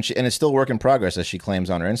and it's still work in progress, as she claims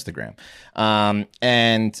on her Instagram.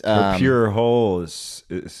 And her pure hole is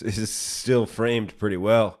still framed pretty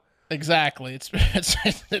well. Exactly.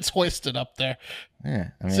 It's hoisted up there.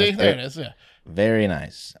 Yeah. I mean, see, there it is. Yeah. Very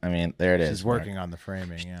nice. I mean, there it is. She's working on the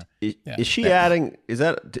framing. Yeah. Is she adding? Is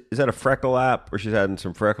that a freckle app, or she's adding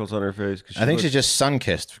some freckles on her face? I think she's just sun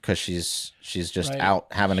kissed because she's just out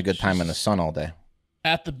having a good time in the sun all day.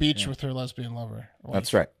 At the beach with her lesbian lover.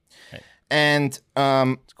 That's right. And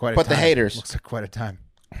it's quite a but time. The haters looks like quite a time.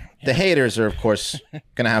 The haters are, of course,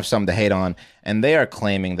 going to have something to hate on, and they are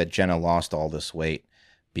claiming that Jenna lost all this weight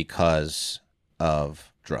because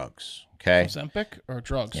of drugs. Okay, Ozempic or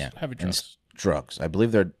drugs? Yeah, heavy drugs. Drugs. I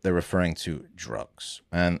believe they're referring to drugs,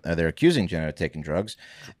 and they're accusing Jenna of taking drugs.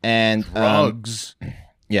 And drugs.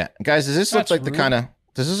 Yeah, guys, does this look like the kind of?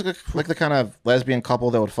 Does this look like the kind of lesbian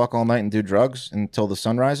couple that would fuck all night and do drugs until the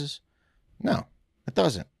sun rises? No, it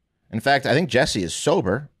doesn't. In fact, I think Jessie is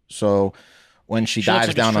sober, so when she dives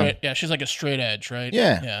like down on... Yeah, she's like a straight edge, right?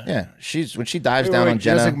 Yeah. When she dives down on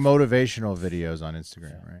Jenna... She has like motivational videos on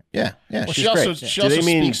Instagram, right? Yeah, well, she's she also, great. She also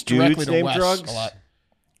speaks directly to Wes drugs? a lot.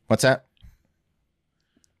 What's that?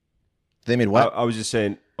 They made what? I was just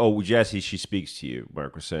saying, Jessie, she speaks to you.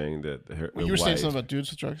 Mark was saying that you were saying something about dudes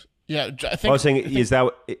with drugs? Yeah, I think... I was saying, is that...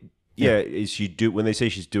 Yeah, is she when they say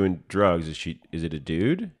she's doing drugs, is it a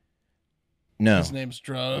dude? No. His name's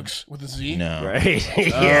Drugs with a Z. No. Right.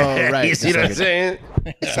 Yeah. Oh, right. You see what I'm saying?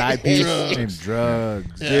 Side piece named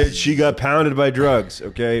Drugs. Yeah. Dude, she got pounded by drugs,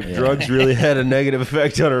 okay? Yeah. Drugs really had a negative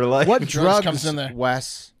effect on her life. What drugs comes in there?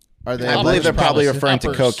 Wes? Are they? I believe they're probably referring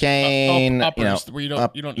to cocaine, uppers, where you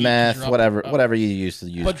don't meth, whatever you use to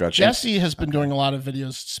use but drugs. Jessie has been doing a lot of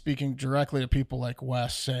videos speaking directly to people like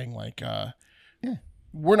Wes, saying like,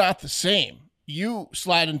 we're not the same. You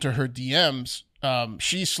slide into her DMs.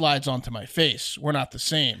 She slides onto my face. We're not the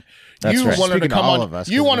same. That's you right. want her to come on. Us,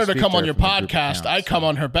 you want her to come on your podcast. podcast. I come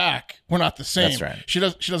on her back. We're not the same. That's right. She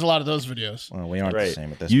does a lot of those videos. Well, we aren't the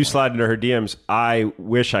same at this You point. slide into her DMs. I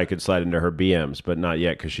wish I could slide into her BMs, but not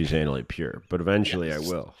yet because she's anally pure. But eventually I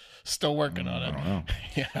will. Still working on it.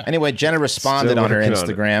 Yeah. Anyway, Jenna responded on her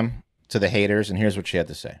Instagram to the haters, and here's what she had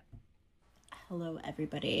to say. Hello,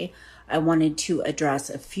 everybody. I wanted to address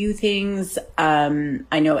a few things.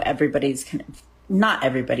 I know everybody's not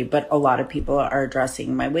everybody, but a lot of people are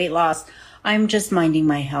addressing my weight loss. I'm just minding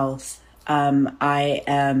my health. I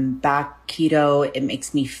am back keto. It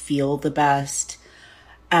makes me feel the best.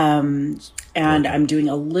 And I'm doing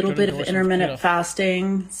a little bit of intermittent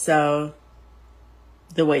fasting. So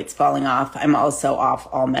the weight's falling off. I'm also off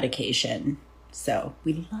all medication. So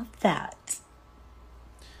we love that.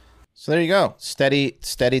 So there you go. Steady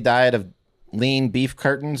diet of lean beef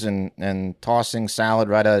curtains and tossing salad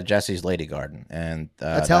right out of Jessie's lady garden. And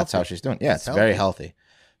that's how she's doing. Yeah, it's very healthy.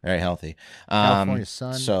 Very healthy. California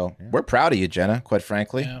sun. So we're proud of you, Jenna, quite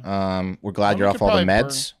frankly. Yeah. We're glad you're off all the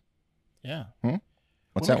meds. Yeah.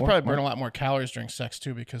 What's that? You probably burn a lot more calories during sex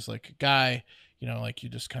too, because like a guy, like you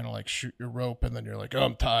just kind of like shoot your rope and then you're like, oh,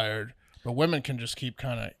 I'm tired. But women can just keep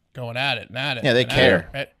kind of going at it and at it. Yeah, they care.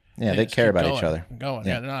 Right? Yeah, they care about each other. Going.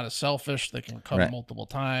 Yeah. They're not as selfish. They can come multiple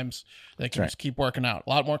times. They can just keep working out. A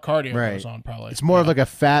lot more cardio goes on probably. It's more of like a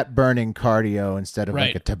fat burning cardio instead of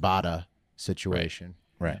like a Tabata situation.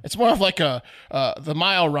 Right. It's more of like the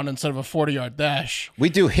mile run instead of a 40-yard dash. We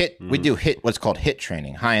do hit what's called hit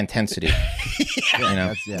training, high intensity.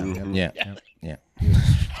 Yeah.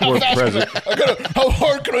 How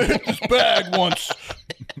hard can I hit this bag once?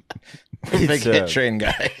 Big hit train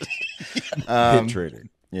guys. Hit training.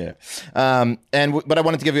 Yeah. But I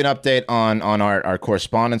wanted to give you an update on our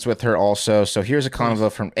correspondence with her also. So here's a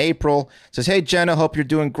convo from April. It says, "Hey, Jenna, hope you're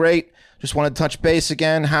doing great. Just wanted to touch base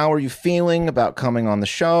again. How are you feeling about coming on the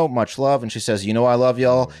show? Much love." And she says, I love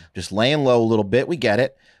y'all. Just laying low a little bit. We get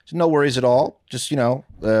it. So no worries at all. Just, we're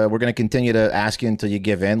going to continue to ask you until you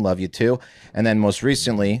give in. Love you too. And then most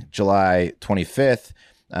recently, July 25th,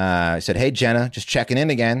 I said, "Hey, Jenna, just checking in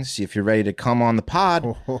again. See if you're ready to come on the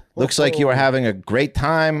pod. Looks like you are having a great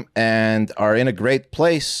time and are in a great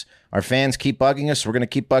place. Our fans keep bugging us. So we're going to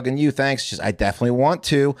keep bugging you. Thanks." She says, "I definitely want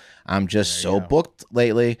to. I'm just so booked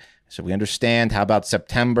lately. So we understand. How about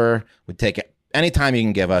September? We'd take it any time you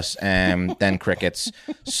can give us." And then crickets.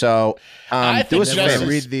 So do us a favor.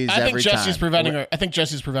 Read these I think every Jesse's time. preventing her. I think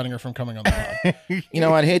Jesse's preventing her from coming on the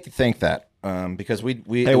pod. I'd hate to think that because it would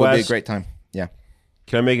be Wes. a great time. Yeah.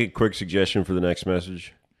 Can I make a quick suggestion for the next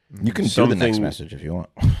message? You can do the next message if you want.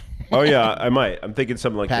 Oh, yeah, I might. I'm thinking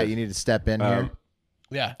something like Pat, this. you need to step in here.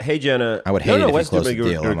 Yeah. Hey, Jenna. I would hate it if Wes you closed the doing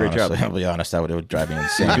deal. a great job. I'll be honest, it would drive me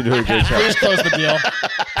insane. You're doing a great job. Please close the deal.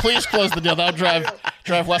 Please close the deal. That'll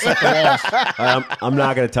drive Wes up the walls. I'm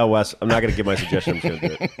not going to tell Wes. I'm not going to give my suggestion. I'm just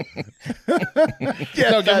going to do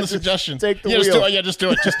it. No, give him the suggestion. take the Just wheel. do it. Yeah, just do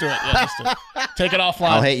it. Just do it. Yeah, just do it. Take it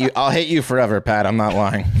offline. I'll hate you forever, Pat. I'm not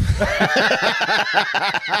lying.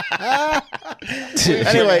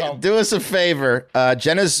 Anyway, do us a favor.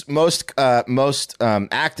 Jenna's most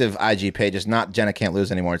active IG page is not Jenna Can't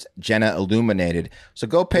Lose anymore. It's Jenna Illuminated. So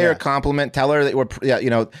go pay her a compliment. Tell her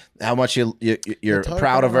that how much you're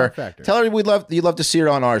proud of her. Tell her you'd love to see her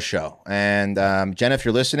on our show. And Jenna, if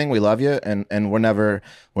you're listening, we love you, and we're never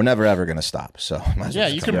ever gonna stop. So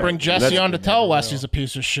You can bring Jesse on to tell Wes he's a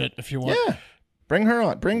piece of shit if you want. Yeah. Bring her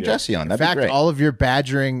on. Bring Jesse on. In That'd fact, be great. all of your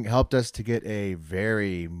badgering helped us to get a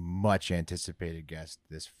very much anticipated guest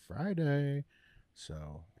this Friday.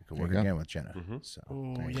 So we could work again with Jenna. So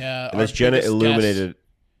Ooh, there you go. yeah. And that's our Jenna biggest Illuminated,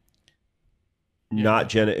 not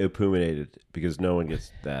Jenna Illuminated, because no one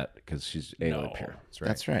gets that because she's anally pure.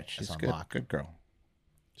 That's right. She's That's good. on lock. Good girl.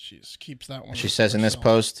 She keeps that one. She says in this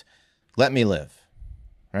post, "Let me live."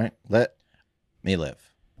 Right? Let me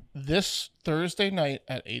live. This Thursday night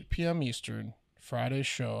at 8 p.m. Eastern, Friday's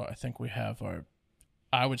show, I think we have our,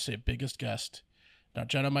 I would say, biggest guest. Now,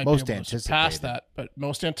 Jenna might Most be able to surpass that, but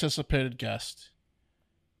most anticipated guest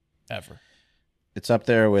ever. It's up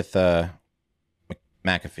there with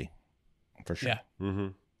McAfee, for sure. Yeah. Mm-hmm.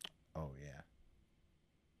 Oh yeah.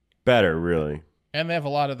 Better, really. And they have a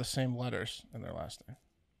lot of the same letters in their last name.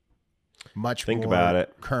 Much Think more about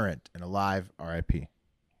it. current and alive. R.I.P.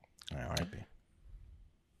 R.I.P.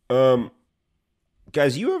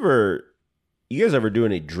 Guys, you guys ever do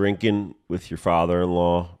any drinking with your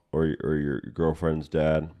father-in-law or your girlfriend's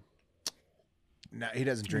dad? No, he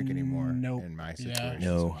doesn't drink anymore. Nope. In my Yeah. situation.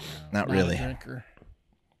 No, not Not a really. drinker.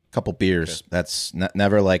 Couple beers. That's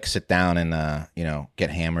never like sit down and get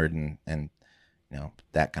hammered and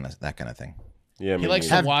that kind of thing. Yeah, He likes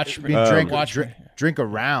to Have- watch I me. mean, drink, watch drink, me. drink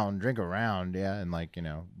around, yeah, and if He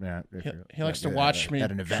you're likes to at watch a- me at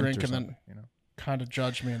an event drink or and something, then kind of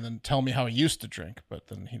judge me and then tell me how he used to drink, but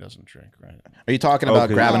then he doesn't drink, right? Are you talking about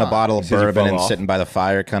 'cause- grabbing a bottle of He says you bourbon fall and off. sitting by the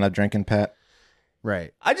fire, kind of drinking, Pat?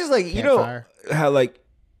 right. I just like Campfire. how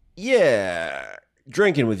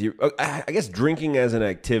drinking with you. I guess drinking as an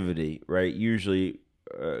activity, right? Usually,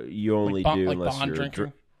 you only Like do like unless bond you're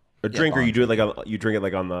drinking. a drinker. You do it you drink it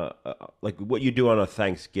like on the like what you do on a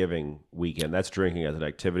Thanksgiving weekend. That's drinking as an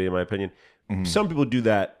activity, in my opinion. Some people do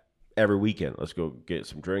that every weekend. Let's go get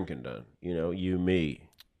some drinking done. You, me.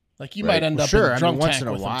 Like you might end up Sure, in I a mean, drunk once tank in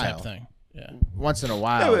a with him type while. thing. Yeah. Once in a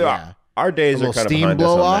while, yeah. Our days A are little kind of steam behind us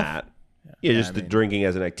blow on off? that. Yeah, just the drinking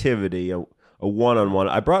as an activity, a one-on-one.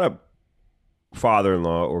 I brought up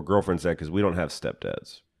father-in-law or girlfriend's dad because we don't have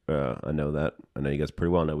stepdads. I know that. I know you guys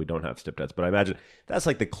pretty well know we don't have stepdads, but I imagine that's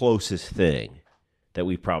like the closest thing that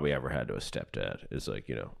we've probably ever had to a stepdad is like,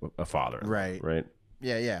 a father. Right. Right.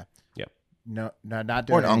 Yeah. Yeah. No, not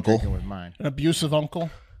doing an any uncle. drinking with mine. An abusive uncle.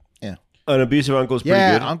 An abusive uncle is pretty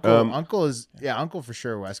Yeah, good. uncle for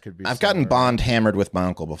sure. Wes could be. I've gotten similar. bond hammered with my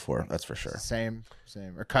uncle before. That's for sure. Same,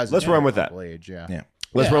 or cousin. Let's run with that. uncle age, yeah. Yeah.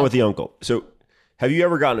 Let's Yeah. run with the uncle. So, have you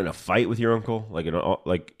ever gotten in a fight with your uncle?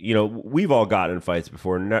 We've all gotten in fights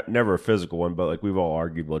before. Never a physical one, but like we've all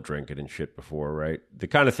argued about drinking and shit before, right? The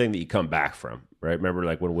kind of thing that you come back from, right? Remember,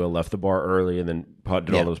 like when Will left the bar early and then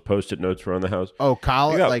did all those Post-it notes around the house. Oh,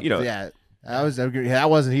 college, Yeah. That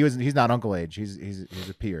wasn't. He's not uncle age. He's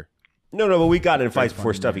a peer. No, but we got in fights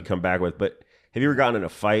before stuff you come back with. But have you ever gotten in a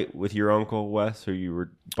fight with your uncle, Wes, or you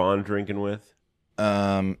were bond drinking with?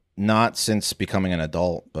 Not since becoming an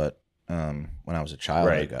adult, but when I was a child,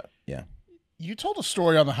 I Right. got You told a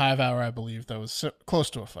story on the Hive Hour, I believe, that was close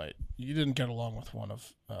to a fight. You didn't get along with one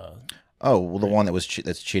of. Oh, well, the one that was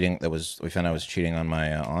that's cheating. We found out was cheating on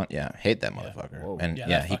my aunt. Yeah, hate that motherfucker. Whoa. And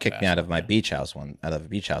Yeah, he kicked me out of my beach house out of a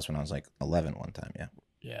beach house when I was like 11 one time. Yeah.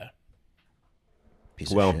 Yeah.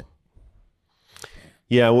 Piece of shit.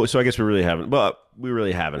 Yeah, well, so I guess we really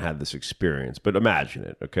haven't had this experience. But imagine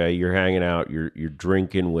it, okay? You're hanging out, you're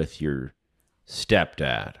drinking with your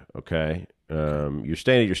stepdad, okay? You're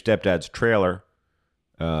staying at your stepdad's trailer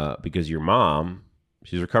because your mom,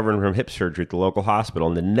 she's recovering from hip surgery at the local hospital,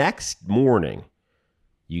 and the next morning,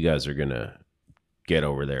 you guys are gonna get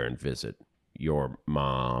over there and visit your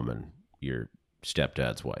mom and your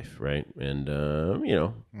stepdad's wife, right? And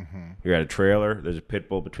you're at a trailer, there's a pit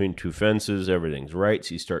bull between two fences, everything's right,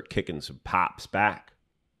 so you start kicking some pops back,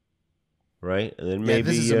 right? And then maybe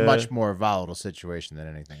this is a much more volatile situation than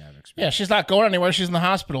anything I've experienced. Yeah, she's not going anywhere. She's in the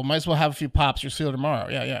hospital. Might as well have a few pops. You'll see her tomorrow.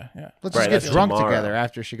 Yeah. Let's Right, just that's get drunk tomorrow. together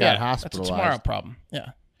after she got That's a hospitalized. tomorrow problem.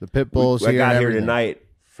 Yeah. The pit bulls I here. got and here everything. tonight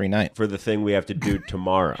Free night. for the thing we have to do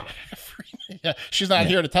tomorrow. Yeah. She's not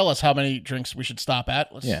here to tell us how many drinks we should stop at.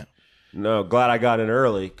 Yeah. No, glad I got in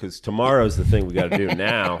early because tomorrow's the thing we got to do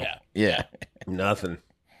now. Yeah. Nothing.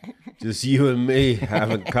 Just you and me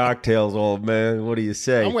having cocktails, old man. What do you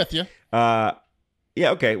say? I'm with you.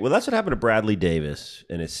 Yeah, okay. Well, that's what happened to Bradley Davis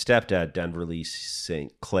and his stepdad, Denver Lee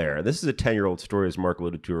St. Clair. This is a 10-year-old story, as Mark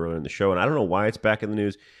alluded to earlier in the show, and I don't know why it's back in the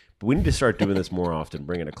news, but we need to start doing this more often,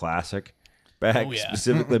 bringing a classic back,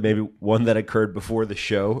 specifically maybe one that occurred before the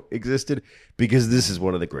show existed, because this is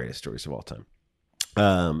one of the greatest stories of all time.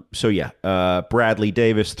 Bradley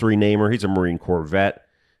Davis, 3-namer. He's a Marine Corps vet,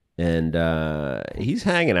 and he's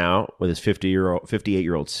hanging out with his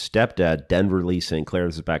 58-year-old stepdad, Denver Lee St. Clair.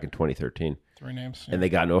 This is back in 2013. 3 names. And they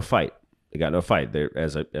got into a fight. They're,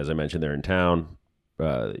 as I mentioned, they're in town.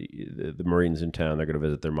 The Marines in town. They're going to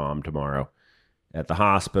visit their mom tomorrow at the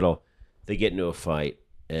hospital. They get into a fight,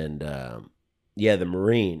 and the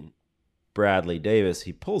Marine, Bradley Davis,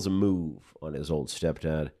 he pulls a move on his old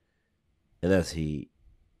stepdad, and that's he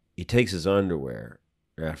takes his underwear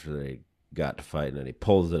after they got to fight, and then he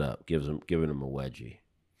pulls it up, giving him a wedgie.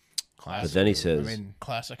 Classic. But then he says,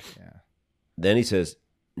 classic. Yeah. Then he says,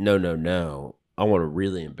 no, I want to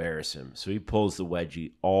really embarrass him. So he pulls the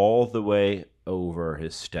wedgie all the way over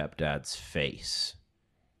his stepdad's face.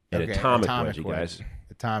 An atomic wedgie, guys.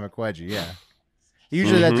 Atomic wedgie, yeah.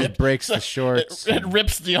 Usually that just breaks the shorts. It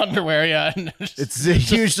rips the underwear, yeah. And It's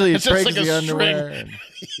usually it breaks like a the underwear. string.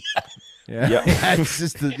 Yeah, it's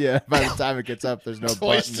just by the time it gets up, there's no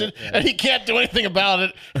twisted, button. and he can't do anything about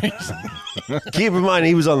it. Keep in mind,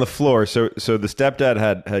 he was on the floor. So the stepdad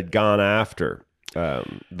had gone after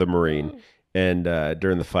the Marine and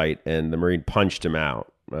during the fight, and the Marine punched him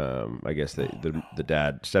out. I guess the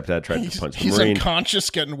stepdad tried to punch the He's Marine. unconscious,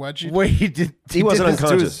 getting wedgied. Wait, he wasn't did this to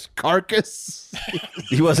unconscious. his carcass?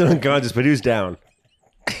 He wasn't unconscious, but he was down.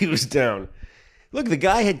 He was down. Look, the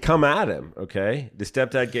guy had come at him, okay? The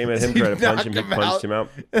stepdad came at him, tried to punch him. He punched him out.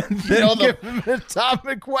 And then give him an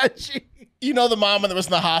atomic wedgie. You know the mom that was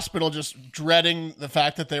in the hospital just dreading the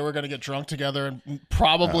fact that they were going to get drunk together and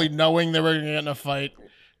probably knowing they were going to get in a fight.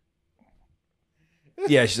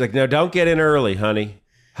 Yeah, she's like, no, don't get in early, honey.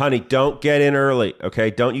 Honey, don't get in early,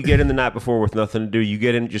 okay? Don't you get in the night before with nothing to do. You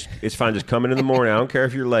get in, it's fine. Just come in the morning. I don't care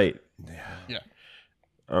if you're late. Yeah.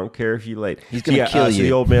 I don't care if you're late. He's gonna kill you. So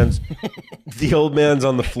the old man's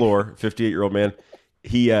on the floor, 58-year-old man.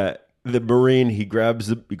 The Marine, he grabs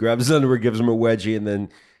his underwear, gives him a wedgie, and then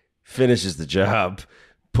finishes the job.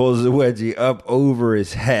 Pulls the wedgie up over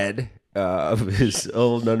his head, of his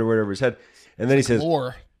old underwear over his head, and then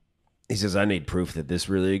he says, I need proof that this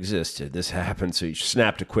really existed. This happened. So he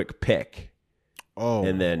snapped a quick pic. Oh,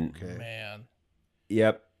 and then man,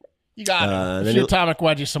 yep, you got it. If you atomic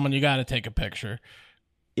wedgie someone, you got to take a picture.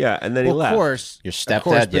 Yeah, and then he left. Of course, your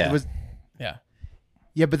stepdad.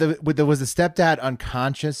 Yeah, but was the stepdad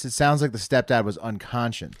unconscious? It sounds like the stepdad was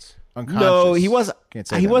unconscious. No, he wasn't.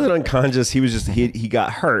 He wasn't unconscious. He was just he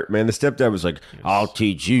got hurt, man. The stepdad was like, "I'll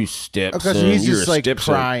teach you steps." Okay, so he's just like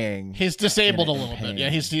crying. He's disabled a little bit. Yeah,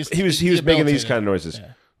 he was making these kind of noises.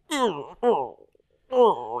 You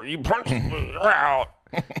punched me out.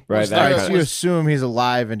 Right. So you assume he's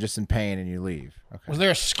alive and just in pain, and you leave. Okay. Was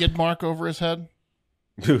there a skid mark over his head?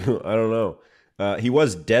 I don't know. He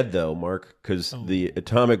was dead though, Mark, because the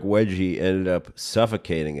atomic wedgie ended up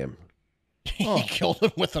suffocating him. He killed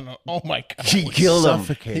him with an. Oh my god! He killed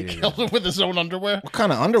him. He killed him with his own underwear. What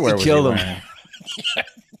kind of underwear was killed he him? wearing?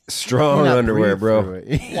 Strong underwear, bro.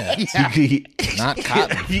 Yeah. Not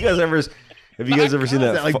cotton. Have you guys ever seen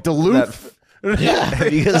that? Like Duluth?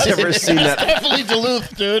 Have you guys ever seen that? Definitely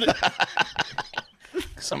Duluth, dude.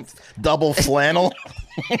 Some double flannel.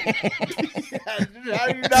 How do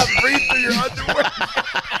you not breathe through your underwear?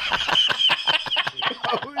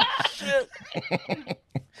 Oh, shit.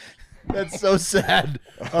 That's so sad.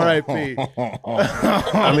 All right, P.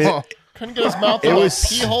 I mean, Couldn't get his mouth in a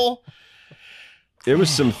pee hole. it was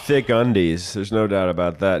some thick undies. There's no doubt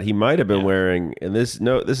about that. He might have been wearing, and this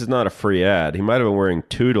is not a free ad. He might have been wearing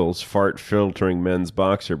Toodles fart filtering men's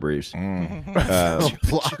boxer briefs. Toodles.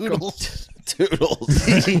 Toodles.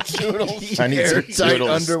 Toodles. I need some Tight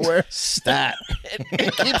Toodles. underwear. Stat.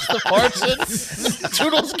 It keeps the farts in.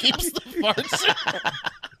 Toodles keeps the farts in.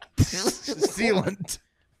 Sealant.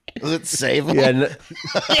 Does it save them? Yeah,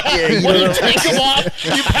 When you take them off,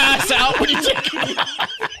 you pass out when you take them off.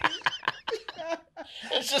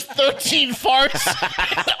 It's just 13 farts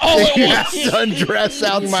all at once. Undress You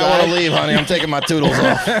might want to outside. leave, honey. I'm taking my Toodles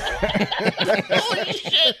off. Holy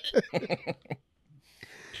shit.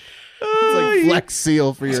 It's like Flex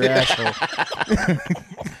Seal for your asshole.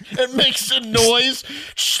 It makes a noise,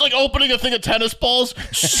 just like opening a thing of tennis balls.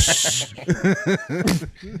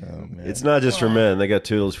 it's not just for men. They got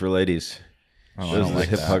Toodles for ladies. Oh, I Those don't are the like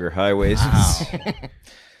hip that. hugger high waists.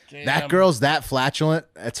 That girl's that flatulent.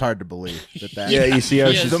 It's hard to believe that. Yeah, you see how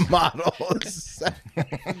He she's is. the model. is-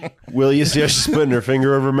 Will, you see how she's putting her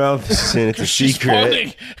finger over her mouth? She's saying it's a She's secret.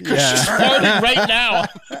 farting. Because she's farting right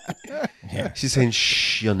now. She's saying,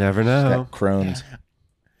 shh, you'll never know. Crohn's.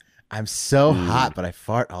 I'm so hot, but I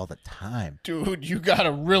fart all the time. Dude, you got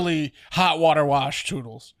a really hot water wash,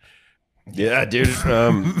 Toodles. Yeah, dude.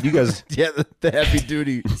 You guys, Yeah, the heavy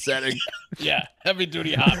duty setting. Yeah, heavy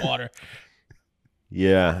duty hot water.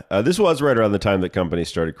 yeah. This was right around the time that companies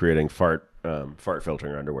started creating fart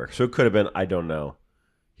filtering underwear. So it could have been, I don't know.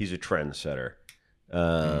 He's a trendsetter. But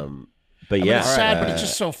I mean, yeah. it's sad, but it's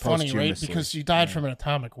just so funny, right? posthumously. Because you died from an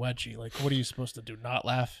atomic wedgie. Like, what are you supposed to do? Not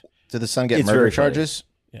laugh? Did the son get It's murder very funny. charges?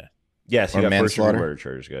 Yes, he Or got first degree manslaughter? murder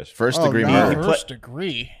charges, guys. First Oh, degree no. murder. First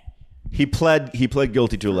degree. He pled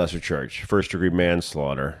guilty to a lesser charge, first degree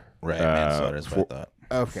manslaughter. Right, manslaughter is what I thought.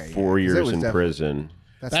 Okay. yeah, 4 'cause it years was in definitely- prison.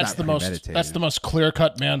 That's not the most. premeditated. That's the most clear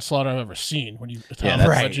cut manslaughter I've ever seen. When you atomic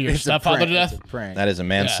that's- wedgie your It's a stepfather prank. to death. It's a prank. That is a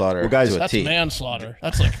manslaughter Well, guys, to a That's T. manslaughter.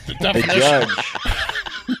 That's like the The definition. judge,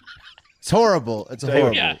 It's horrible. It's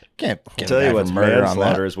horrible. Yeah. Can't I'll get tell a you guy what's for murder on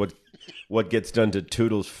manslaughter that. is what gets done to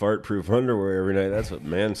Toodles' fart-proof underwear every night. That's what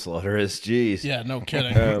manslaughter is. Jeez. Yeah, no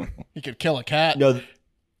kidding. You could kill a cat. No,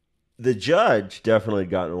 the judge definitely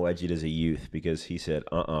gotten wedgied as a youth because he said,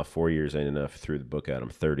 4 years ain't enough. Threw the book at him.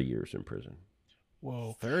 30 years in prison.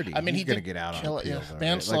 Whoa. 30. I mean, He's he gonna did get out on kill appeal, it. though, Yeah. right?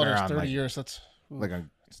 Manslaughter is around, 30 years. That's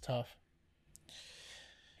tough.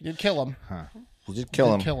 He did kill him. You did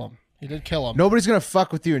kill him. He did kill him. Nobody's gonna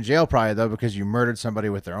fuck with you in jail, probably though, because you murdered somebody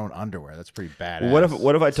with their own underwear. That's pretty badass.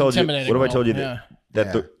 What if I told you? intimidating, What if I told you Will.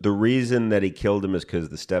 that the reason that he killed him is because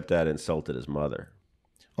the stepdad insulted his mother?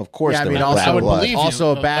 Of course, Yeah, I there mean, was also, bad would blood. believe you. also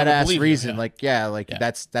a I would badass believe you, reason. yeah. Like Yeah.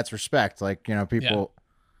 that's respect. Like people.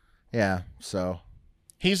 Yeah. So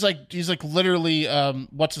He's like literally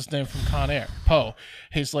what's his name from Con Air? Poe.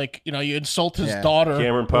 He's like, you insult his Yeah. daughter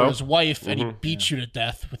Cameron or Poe? his wife and he beats you to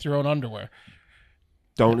death with your own underwear.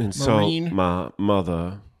 Don't insult Marine. my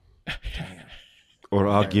mother, or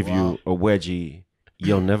I'll give you a wedgie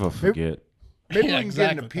you'll never forget. maybe Yeah, we can get an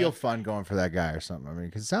exactly. appeal fund going for that guy or something. I mean,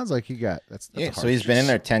 because it sounds like he got that's Yeah, a so hard he's been in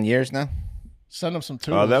there 10 years now. Send him some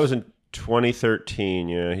toodles. That was in 2013.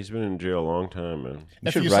 Yeah, he's been in jail a long time, man.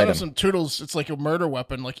 if should you write send him him. some toodles, it's like a murder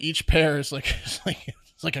weapon. Like each pair is like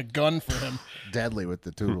it's like a gun for him. deadly with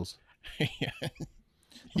the toodles.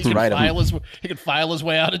 He can, Write 'em. he can file his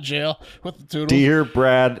way out of jail with the toodles. Dear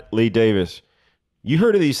Brad Lee Davis, you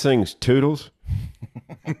heard of these things, Toodles?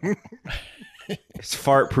 It's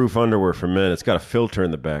fart-proof underwear for men. It's got a filter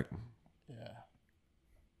in the back.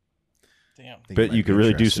 Damn. Bet you could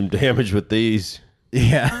really do some damage with these.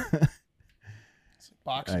 Yeah.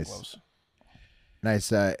 Boxing Nice. gloves.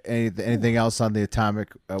 Nice. Anything else on the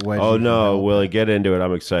atomic wedgie? Oh no, Willie, get into it.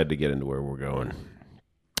 I'm excited to get into where we're going.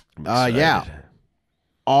 I'm Yeah. excited.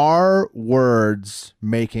 Are words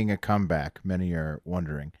making a comeback? Many are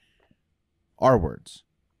wondering. Are words.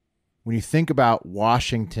 When you think about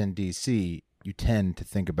Washington, D.C., you tend to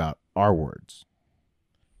think about our words.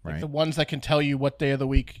 Like Right? the ones that can tell you what day of the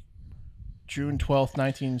week June 12th,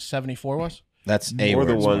 1974 was? That's a Or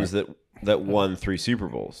the word. ones that won 3 Super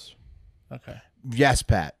Bowls. Okay. Yes,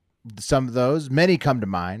 Pat. Some of those. Many come to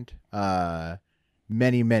mind.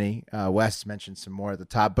 Many. Wes mentioned some more at the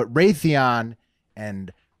top. But Raytheon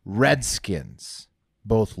and Redskins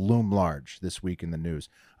both loom large this week in the news.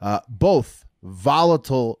 Both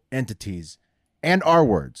volatile entities and our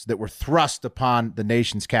words that were thrust upon the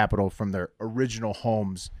nation's capital from their original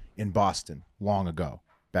homes in Boston long ago.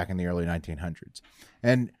 back in the early 1900s.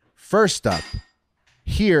 And first up,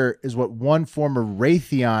 here is what one former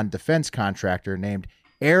Raytheon defense contractor named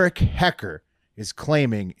Eric Hecker is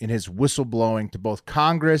claiming in his whistleblowing to both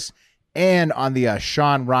Congress and on the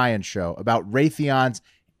Sean Ryan show about Raytheon's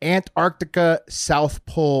Antarctica South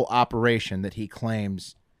Pole operation that he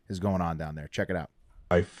claims is going on down there. Check it out.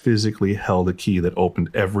 I physically held a key that opened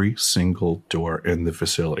every single door in the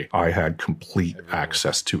facility. I had complete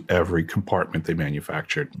access to every compartment they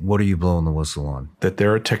manufactured. What are you blowing the whistle on? That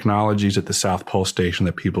there are technologies at the South Pole Station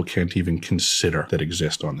that people can't even consider that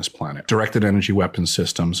exist on this planet. Directed energy weapon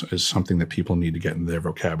systems is something that people need to get in their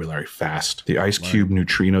vocabulary fast. The Ice Cube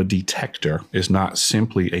neutrino detector is not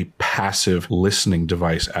simply a passive listening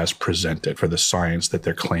device as presented for the science that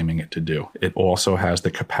they're claiming it to do. It also has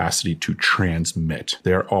the capacity to transmit.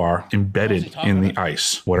 There are embedded in the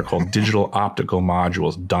ice what are called digital optical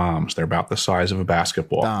modules, DOMs. They're about the size of a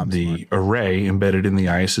basketball. The array embedded in the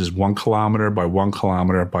ice is 1 kilometer by 1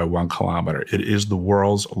 kilometer by 1 kilometer. It is the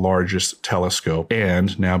world's largest telescope.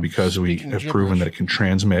 And now, because we have proven that it can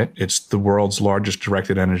transmit, it's the world's largest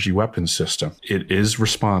directed energy weapons system. It is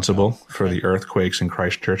responsible for the earthquakes in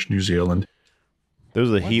Christchurch, New Zealand. Those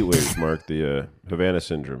are the heat waves, Mark, the Havana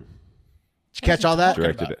syndrome. Did you catch all that?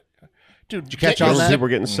 Directed it. Dude, Did you catch all that? We're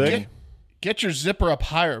getting sick. Get your zipper up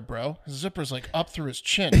higher, bro. His zipper's like up through his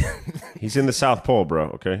chin. He's in the South Pole,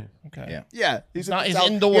 bro. Okay. Okay. Yeah. He's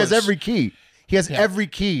indoors. He has every key. He has every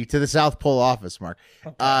key to the South Pole office, Mark.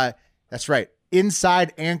 Okay. That's right.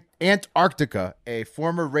 Inside Antarctica, a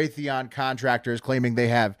former Raytheon contractor is claiming they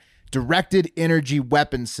have directed energy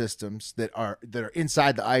weapon systems that are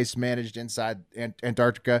inside the ice, managed inside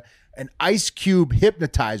Antarctica. An ice cube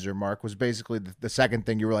hypnotizer, Mark, was basically the second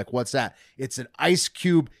thing. You were like, what's that? It's an ice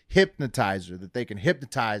cube hypnotizer that they can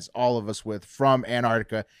hypnotize all of us with from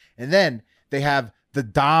Antarctica. And then they have the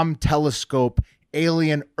Dom telescope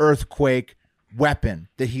alien earthquake weapon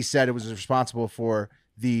that he said it was responsible for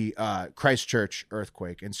the Christchurch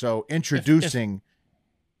earthquake. And so introducing...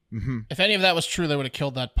 If any of that was true, they would have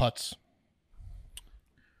killed that putz.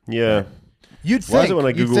 Yeah. You'd think. Why is it when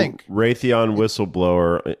I Google think. Raytheon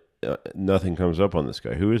whistleblower, nothing comes up on this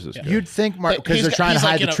guy? Who is this guy? You'd think, Mark, because they're trying to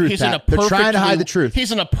hide the truth. They're trying to hide the truth.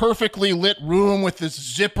 He's in a perfectly lit room with this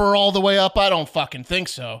zipper all the way up. I don't fucking think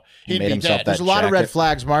so. He'd be dead. There's a lot of red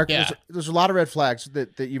flags, Mark. Yeah. There's a lot of red flags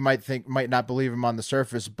that you might not believe him on the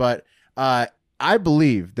surface, but I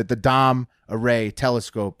believe that the Dom array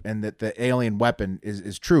telescope and that the alien weapon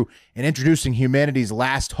is true. And introducing humanity's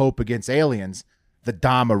last hope against aliens, the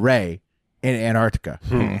Dom array in Antarctica.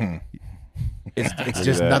 It's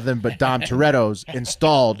just nothing but Dom Toretto's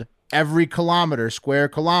installed every square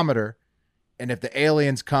kilometer. And if the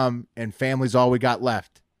aliens come and family's all we got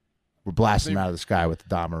left, we're blasting them out of the sky with the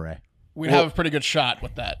Dom array. We'd have a pretty good shot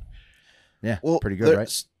with that. Yeah, pretty good,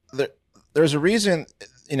 right? There's a reason,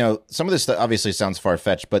 some of this stuff obviously sounds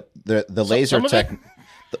far-fetched, but the laser tech,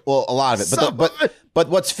 well, a lot of it, but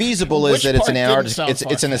what's feasible is that it's in Antarctica,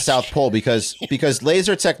 it's in the South Pole because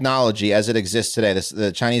laser technology as it exists today,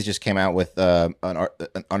 the Chinese just came out with an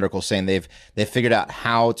article saying they've figured out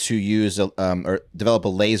how to use or develop a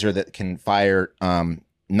laser that can fire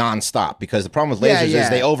nonstop, because the problem with lasers is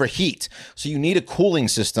they overheat. So you need a cooling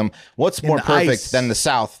system. What's more perfect than the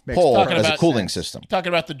South Pole as a cooling system? Talking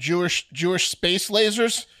about the Jewish space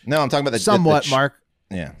lasers? No, I'm talking about Mark.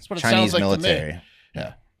 Yeah, that's what Chinese it sounds like military. to me.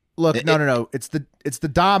 Yeah. Look, no. It's the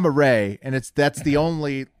Dom array, and that's the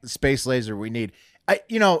only space laser we need.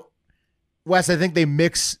 Wes, I think they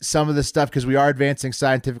mix some of this stuff because we are advancing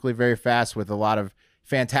scientifically very fast with a lot of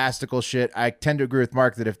fantastical shit. I tend to agree with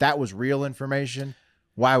Mark that if that was real information,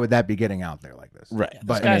 why would that be getting out there like this? Right.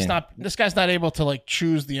 But this guy's not able to like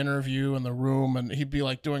choose the interview and the room, and he'd be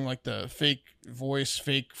like doing like the fake voice,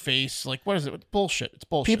 fake face. Like, what is it? It's bullshit. It's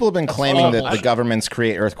bullshit. People have been claiming that the governments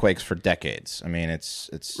create earthquakes for decades. I mean, it's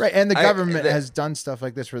right. And the government has done stuff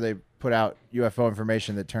like this where they put out UFO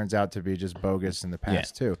information that turns out to be just bogus in the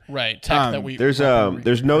past too. Right. Tech that we there's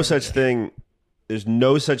no such thing. There's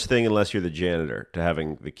no such thing unless you're the janitor to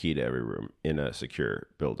having the key to every room in a secure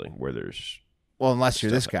building where there's. Well, unless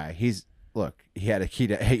you're this guy. He had a key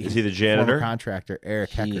to. Is he the janitor? Contractor Eric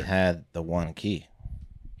Hecker. He had the one key.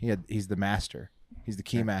 He's the master. He's the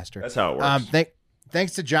key master. That's how it works.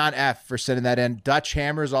 Thanks to John F. for sending that in. Dutch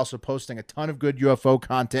Hammer is also posting a ton of good UFO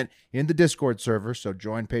content in the Discord server. So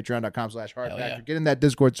join patreon.com/hardfactor. Get in that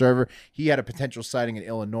Discord server. He had a potential sighting in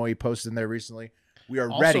Illinois. He posted in there recently. We are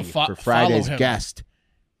ready for Friday's guest.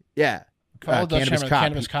 Yeah. Follow Dutch Hammer,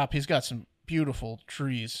 Cannabis Cop. He's got some beautiful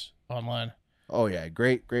trees online. Oh, yeah.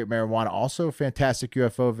 Great marijuana. Also, fantastic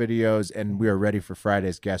UFO videos. And we are ready for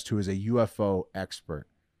Friday's guest, who is a UFO expert.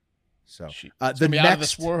 So It's the gonna be next out of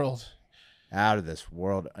this world. out of this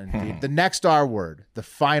world, indeed. The next R word, the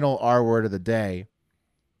final R word of the day,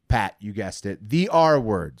 Pat, you guessed it. The R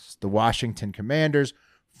words, the Washington Commanders,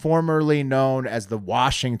 formerly known as the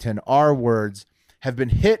Washington R words, have been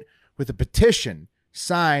hit with a petition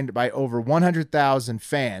signed by over 100,000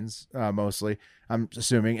 fans, mostly, I'm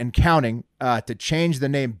assuming, and counting, to change the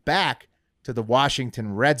name back to the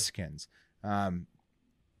Washington Redskins. And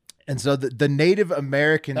so the Native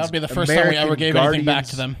Americans... That would be the first time we ever gave anything back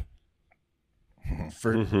to them.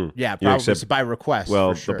 Yeah, probably by request.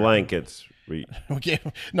 Well, for sure. the blankets.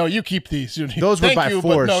 No, you keep these. Those were by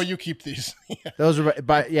force. But no, you keep these. Those were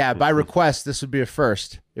by request. This would be a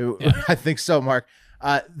first. I think so, Mark.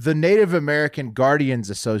 The Native American Guardians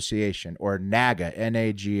Association, or NAGA,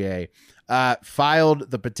 N-A-G-A,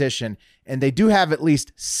 filed the petition, and they do have at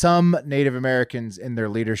least some Native Americans in their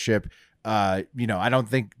leadership. I don't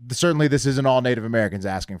think, certainly this isn't all Native Americans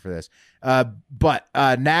asking for this. But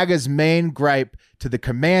NAGA's main gripe to the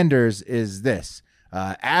Commanders is this.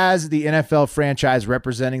 As the NFL franchise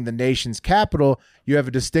representing the nation's capital, you have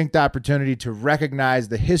a distinct opportunity to recognize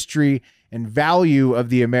the history and value of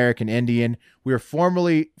the American Indian. We are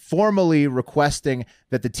formally requesting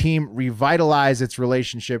that the team revitalize its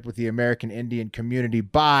relationship with the American Indian community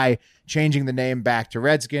by changing the name back to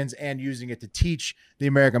Redskins and using it to teach the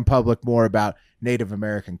American public more about Native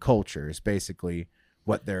American culture is basically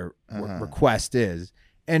what their request is.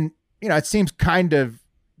 And, it seems kind of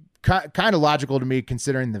logical to me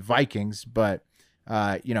considering the Vikings, but,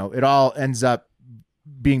 it all ends up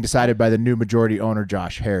being decided by the new majority owner,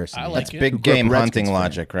 Josh Harrison. That's big game hunting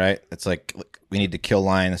logic, right? It's like, look, we need to kill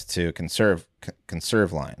lions to conserve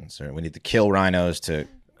lions, or we need to kill rhinos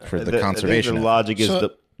for the conservation. I think the logic is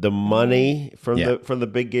the money from the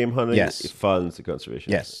big game hunting funds the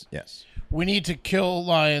conservation. Yes. We need to kill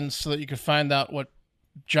lions so that you can find out what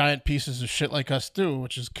giant pieces of shit like us do,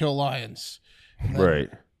 which is kill lions. Right.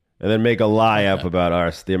 And then make a lie up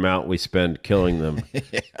about the amount we spend killing them,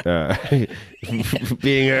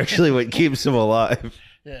 being actually what keeps them alive.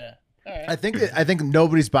 Yeah, all right. I think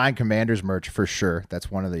nobody's buying Commanders merch for sure.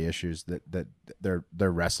 That's one of the issues that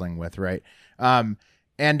they're wrestling with, right?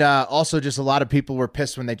 And also just a lot of people were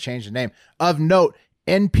pissed when they changed the name. Of note,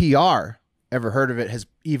 NPR, ever heard of it, has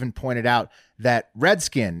even pointed out that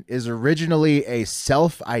Redskin is originally a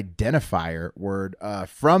self-identifier word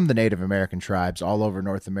from the Native American tribes all over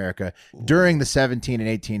North America during the 17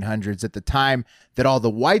 and 1800s, at the time that all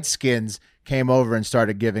the whiteskins came over and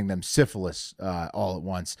started giving them syphilis all at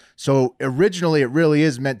once. So originally it really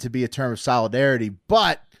is meant to be a term of solidarity,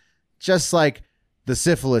 but just like the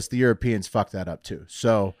syphilis, the Europeans fucked that up too.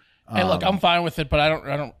 So hey, look, I'm fine with it, but I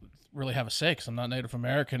don't really have a say because I'm not Native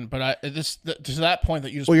American. But to that point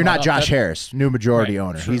that you just you're not up, Josh Harris, new majority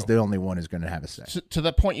owner. True. He's the only one who's going to have a say. To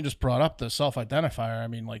that point you just brought up, the self-identifier. I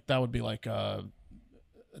mean, like that would be like a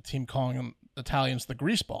team calling them Italians the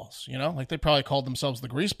greaseballs. Like they probably called themselves the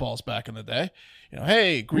greaseballs back in the day.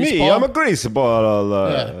 Hey, greaseball. Me, I'm a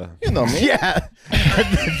greaseball. You know me. Yeah,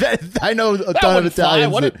 I know a ton of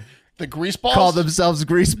Italians the greaseballs call themselves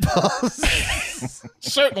greaseballs.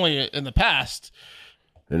 Certainly in the past.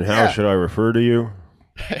 And how should I refer to you?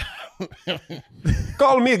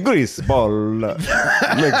 Call me a greaseball.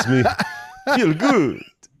 Makes me feel good.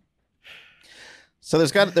 So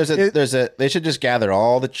they should just gather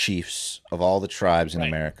all the chiefs of all the tribes in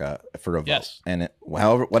America for a vote. Yes. And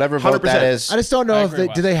whatever vote 100%. That is. I just don't know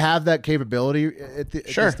do they have that capability at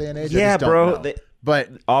this day and age? Yeah, bro. But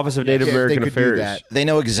Office of Native American Affairs. They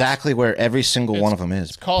know exactly where every single one of them is.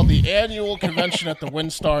 It's called the annual convention at the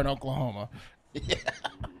WinStar in Oklahoma. Yeah.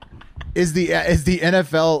 Is the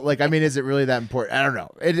NFL like? I mean, is it really that important? I don't know.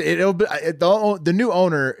 The new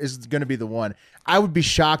owner is going to be the one. I would be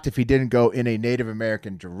shocked if he didn't go in a Native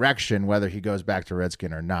American direction, whether he goes back to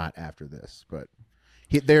Redskin or not after this. But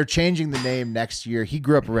they're changing the name next year. He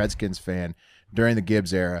grew up a Redskins fan during the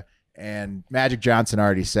Gibbs era, and Magic Johnson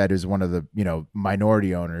already said, who's one of the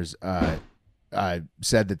minority owners,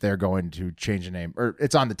 said that they're going to change the name, or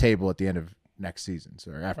it's on the table at the end of next season,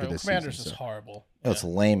 so after this Commanders season. is horrible. It's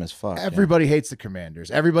lame as fuck. Everybody hates the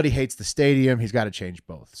Commanders. Everybody hates the stadium. He's got to change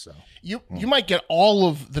both. So you might get all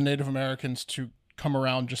of the Native Americans to come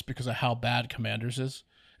around just because of how bad Commanders is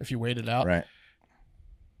if you wait it out. Right.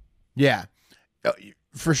 Yeah,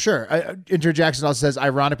 for sure. Inter Jackson also says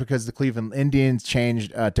ironic because the Cleveland Indians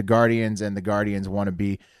changed to Guardians, and the Guardians want to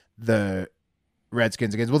be the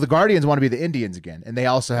Redskins again. Well, the Guardians want to be the Indians again, and they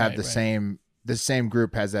also have the same. The same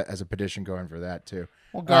group has a petition going for that too.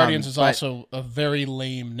 Well, Guardians is also a very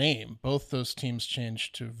lame name. Both those teams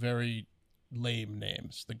changed to very lame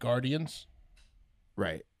names. The Guardians.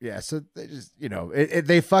 Right. Yeah. So they just,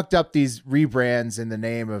 they fucked up these rebrands in the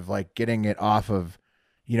name of like getting it off of,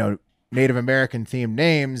 Native American themed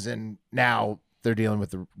names. And now they're dealing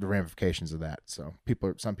with the ramifications of that. So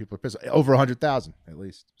some people are pissed. Over 100,000 at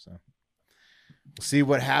least. So we'll see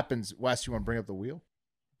what happens. Wes, you want to bring up the wheel?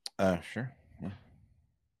 Sure.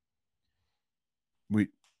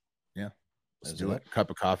 Yeah. Let's do it. Cup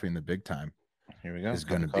of coffee in the big time. Here we go. Is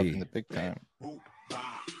going to be in the big time.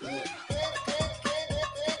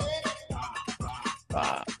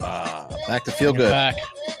 Back to feel good. Back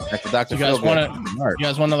to Dr. You guys Feel Good. You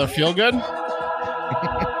guys want another feel good?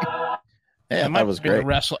 Yeah, that was great.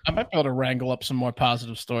 I might be able to wrangle up some more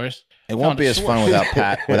positive stories. It won't be as fun without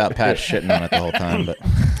Pat shitting on it the whole time, but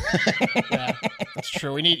yeah, that's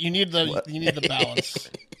true. You need the balance.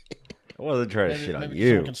 I wasn't trying to shit on maybe you.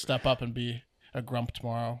 Someone can step up and be a grump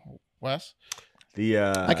tomorrow. Wes?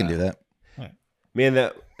 I can do that.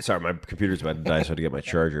 Man, sorry, my computer's about to die, so I had to get my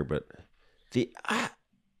charger. But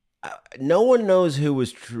no one knows who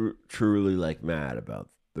was truly like mad about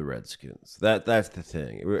the Redskins. That's the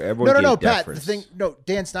thing. Everyone no, gave Pat. deference.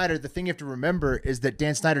 Dan Snyder. The thing you have to remember is that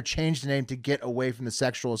Dan Snyder changed the name to get away from the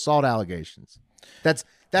sexual assault allegations. That's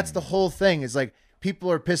the whole thing. Is like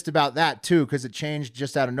people are pissed about that too because it changed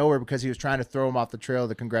just out of nowhere because he was trying to throw him off the trail of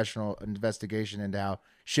the congressional investigation into how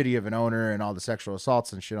shitty of an owner and all the sexual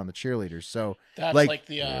assaults and shit on the cheerleaders. So that's like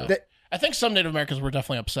the. I think some Native Americans were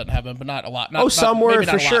definitely upset in heaven, but not a lot. Some were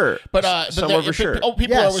for sure. But some were for sure.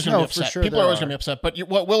 People are always going to be upset. Sure People are always going to be upset. But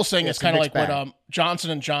what Will's saying is kind of like bag. what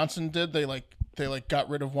Johnson & Johnson did. They got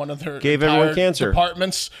rid of one of their gave everyone cancer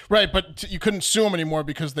departments, right? But you couldn't sue them anymore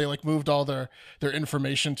because they moved all their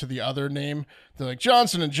information to the other name. They're like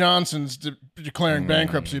Johnson & Johnson's declaring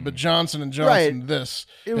bankruptcy, but Johnson & Johnson this.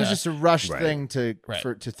 It was just a rushed thing to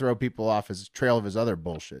throw people off his trail of his other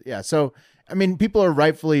bullshit. Yeah. So I mean, people are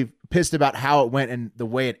rightfully pissed about how it went and the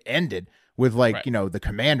way it ended with the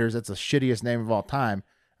Commanders. That's the shittiest name of all time.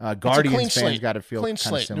 Guardians fans got to feel clean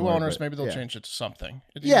slate. Similar, new owners, maybe they'll change it to something.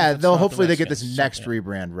 They'll hopefully they get this next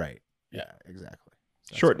rebrand right. Yeah, exactly.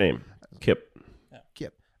 Short name, Kip. Yeah.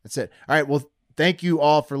 Kip. That's it. All right. Well, thank you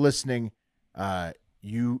all for listening. Without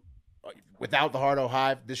the Hardo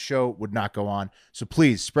Hive, this show would not go on. So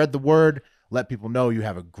please spread the word. Let people know you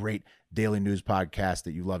have a great daily news podcast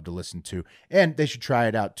that you love to listen to, and they should try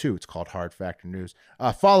it out too. It's called Hard Factor News.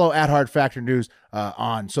 Follow at Hard Factor News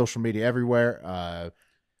on social media everywhere.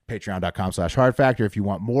 Patreon.com/Hard Factor. If you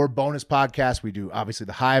want more bonus podcasts, we do obviously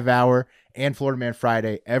the Hive Hour and Florida Man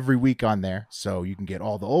Friday every week on there. So you can get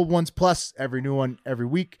all the old ones plus every new one every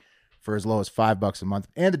week for as low as $5 a month,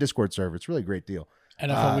 and the Discord server. It's really a great deal.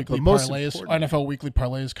 NFL Weekly Parlays. NFL Weekly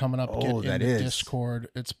Parlays coming up. Get in the Discord.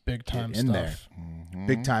 It's big time stuff. There. Mm-hmm.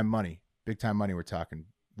 Big time money. Big time money. We're talking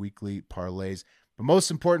weekly parlays. But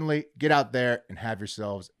most importantly, get out there and have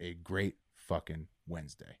yourselves a great fucking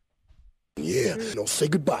Wednesday. Yeah. Say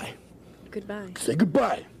goodbye. Goodbye. Say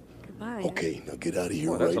goodbye. Goodbye. Okay, now get out of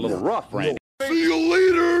here That's a little rough, Randy. See you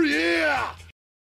later. Yeah.